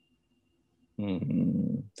why?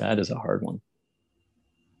 That is a hard one.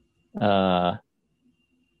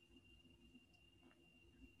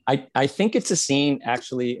 I think it's a scene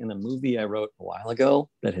actually in a movie I wrote a while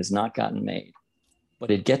ago that has not gotten made,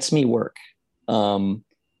 but it gets me work. And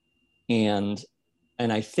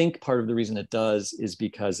I think part of the reason it does is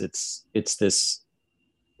because it's this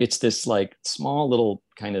like small little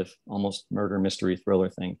kind of almost murder mystery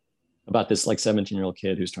thriller thing about this like 17-year-old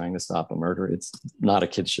kid who's trying to stop a murder. It's not a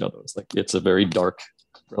kid's show though. It's a very dark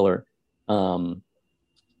thriller. But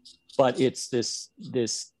it's this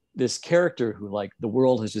character who, like, the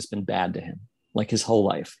world has just been bad to him, like his whole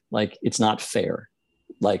life. Like, it's not fair,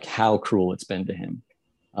 like how cruel it's been to him.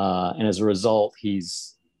 And as a result, he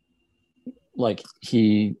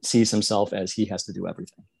sees himself as he has to do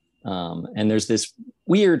everything. And there's this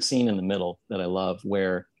weird scene in the middle that I love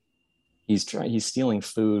where he's stealing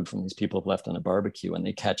food from these people who've left on a barbecue, and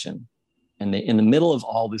they catch him. And in the middle of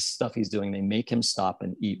all this stuff he's doing, they make him stop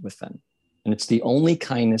and eat with them. And it's the only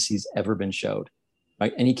kindness he's ever been showed.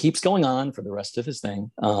 Right. And he keeps going on for the rest of his thing,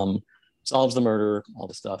 solves the murder, all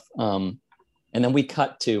the stuff. And then we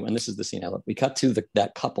cut to, and this is the scene I love, we cut to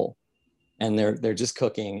that couple, and they're just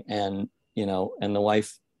cooking, and, and the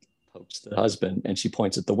wife pokes the husband and she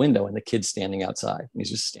points at the window, and the kid's standing outside. He's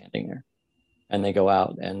just standing there. And they go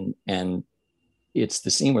out, and it's the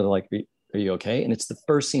scene where they're like, are you okay? And it's the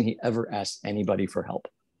first scene he ever asked anybody for help.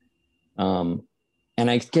 And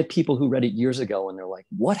I get people who read it years ago and they're like,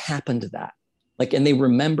 what happened to that? Like, and they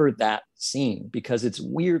remember that scene because it's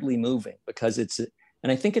weirdly moving, because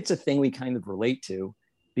and I think it's a thing we kind of relate to,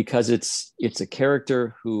 because it's a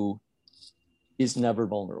character who is never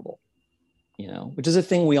vulnerable, which is a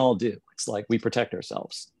thing we all do. It's like we protect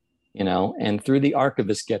ourselves, and through the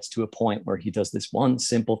archivist gets to a point where he does this one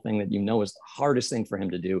simple thing that is the hardest thing for him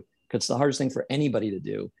to do, because it's the hardest thing for anybody to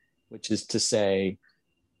do, which is to say,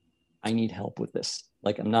 I need help with this.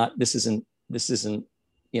 Like, this isn't,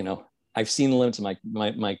 I've seen the limits of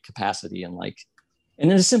my capacity, and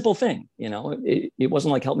it's a simple thing, it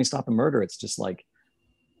wasn't like, help me stop a murder. It's just like,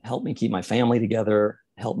 help me keep my family together,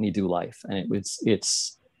 help me do life. And it was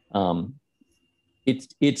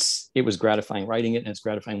gratifying writing it. And it's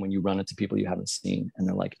gratifying when you run into people you haven't seen and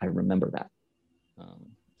they're like, I remember that.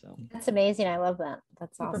 So that's amazing. I love that.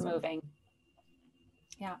 That's super awesome. Moving.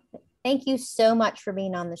 Yeah. Thank you so much for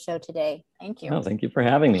being on the show today. Thank you. Oh, thank you for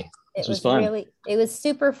having me. It was fun. It was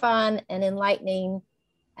super fun and enlightening.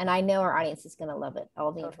 And I know our audience is going to love it.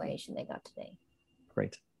 All the information they got today.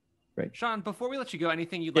 Great. Sean, before we let you go,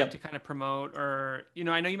 anything you'd like to kind of promote, or,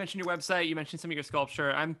 I know you mentioned your website, you mentioned some of your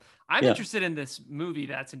sculpture. I'm interested in this movie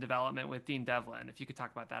that's in development with Dean Devlin. If you could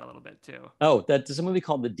talk about that a little bit too. Oh, there's a movie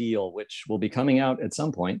called The Deal, which will be coming out at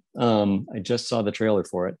some point. I just saw the trailer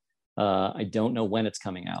for it. I don't know when it's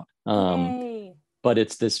coming out. but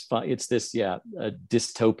it's this a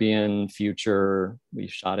dystopian future. We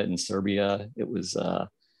shot it in Serbia. It was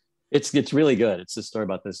it's really good. It's a story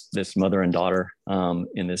about this mother and daughter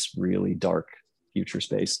in this really dark future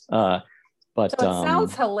space. But so it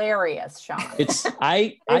sounds hilarious, Sean. It's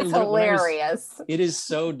hilarious. It is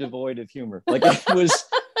so devoid of humor. Like it was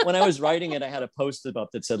when I was writing it, I had a post-it up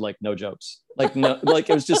that said like no jokes. Like no, like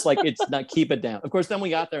it was just like it's not, keep it down. Of course, then we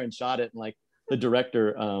got there and shot it, and like the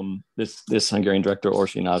director, this Hungarian director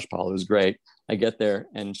Orsi Najpal, it was great. I get there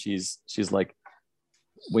and she's like,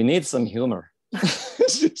 we need some humor.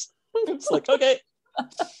 it's like, okay.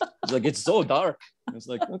 It's like, it's so dark. It's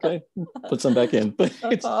like, okay, put some back in. But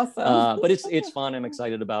it's awesome. But it's fun. I'm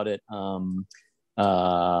excited about it.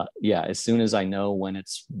 As soon as I know when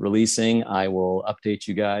it's releasing, I will update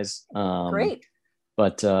you guys. Great.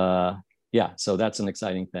 But so that's an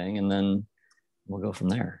exciting thing, and then we'll go from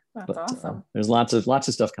there. That's awesome. There's lots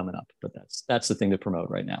of stuff coming up, but that's the thing to promote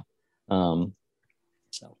right now.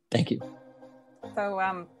 So thank you.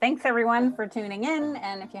 So thanks everyone for tuning in.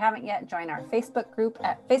 And if you haven't yet, join our Facebook group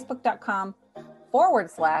at facebook.com/the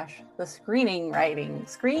screenwriting.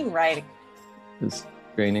 The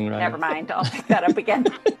screening, right? Never mind. I'll pick that up again.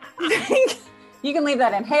 You can leave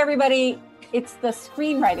that in. Hey everybody, it's the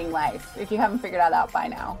screenwriting life, if you haven't figured that out by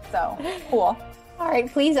now. So cool. All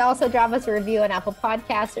right. Please also drop us a review on Apple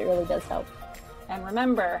Podcasts. It really does help. And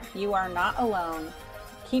remember, you are not alone.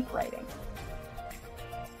 Keep writing.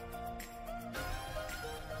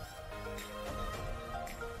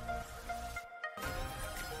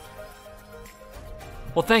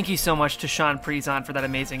 Well, thank you so much to Sean Presant for that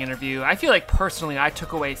amazing interview. I feel like personally I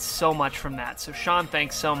took away so much from that. So Sean,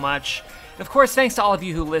 thanks so much. And of course, thanks to all of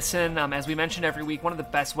you who listen. As we mentioned every week, one of the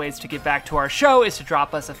best ways to give back to our show is to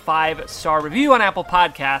drop us a 5-star review on Apple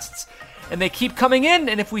Podcasts. And they keep coming in,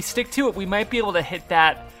 and if we stick to it, we might be able to hit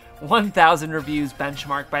that 1,000 reviews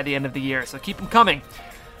benchmark by the end of the year. So keep them coming.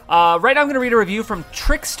 Right now I'm going to read a review from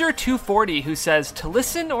Trickster240, who says, to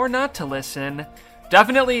listen or not to listen,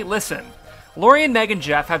 definitely listen. Lori, Meg, and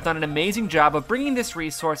Jeff have done an amazing job of bringing this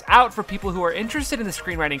resource out for people who are interested in the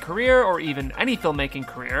screenwriting career or even any filmmaking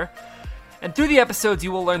career. And through the episodes,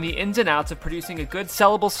 you will learn the ins and outs of producing a good,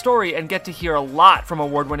 sellable story and get to hear a lot from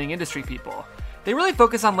award-winning industry people. They really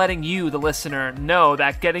focus on letting you, the listener, know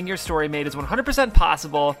that getting your story made is 100%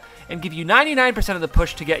 possible and give you 99% of the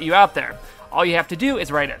push to get you out there. All you have to do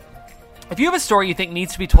is write it. If you have a story you think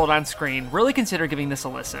needs to be told on screen, really consider giving this a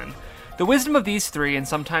listen. The wisdom of these 3, and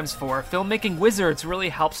sometimes 4, filmmaking wizards really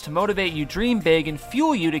helps to motivate you, dream big, and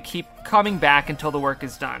fuel you to keep coming back until the work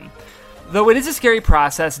is done. Though it is a scary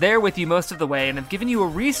process, they're with you most of the way and have given you a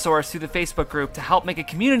resource through the Facebook group to help make a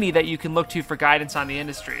community that you can look to for guidance on the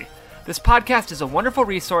industry. This podcast is a wonderful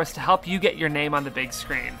resource to help you get your name on the big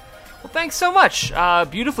screen. Well, thanks so much.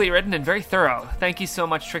 Beautifully written and very thorough. Thank you so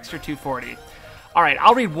much, Trickster240. All right,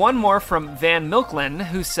 I'll read one more from Van Milklin,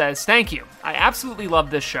 who says, thank you. I absolutely love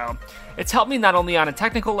this show. It's helped me not only on a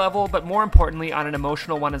technical level, but more importantly on an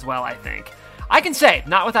emotional one as well, I think. I can say,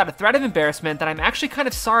 not without a threat of embarrassment, that I'm actually kind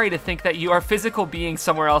of sorry to think that you are physical beings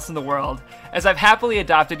somewhere else in the world, as I've happily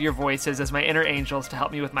adopted your voices as my inner angels to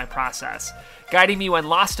help me with my process, guiding me when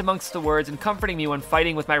lost amongst the words and comforting me when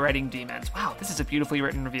fighting with my writing demons. Wow, this is a beautifully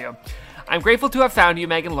written review. I'm grateful to have found you,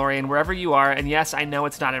 Meg and Lori, and wherever you are, and yes, I know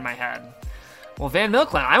it's not in my head. Well, Van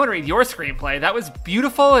Milkland, I want to read your screenplay. That was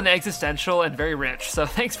beautiful and existential and very rich. So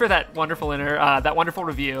thanks for that wonderful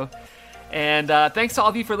review. And thanks to all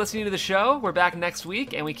of you for listening to the show. We're back next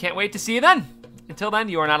week, and we can't wait to see you then. Until then,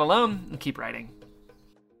 you are not alone, and keep writing.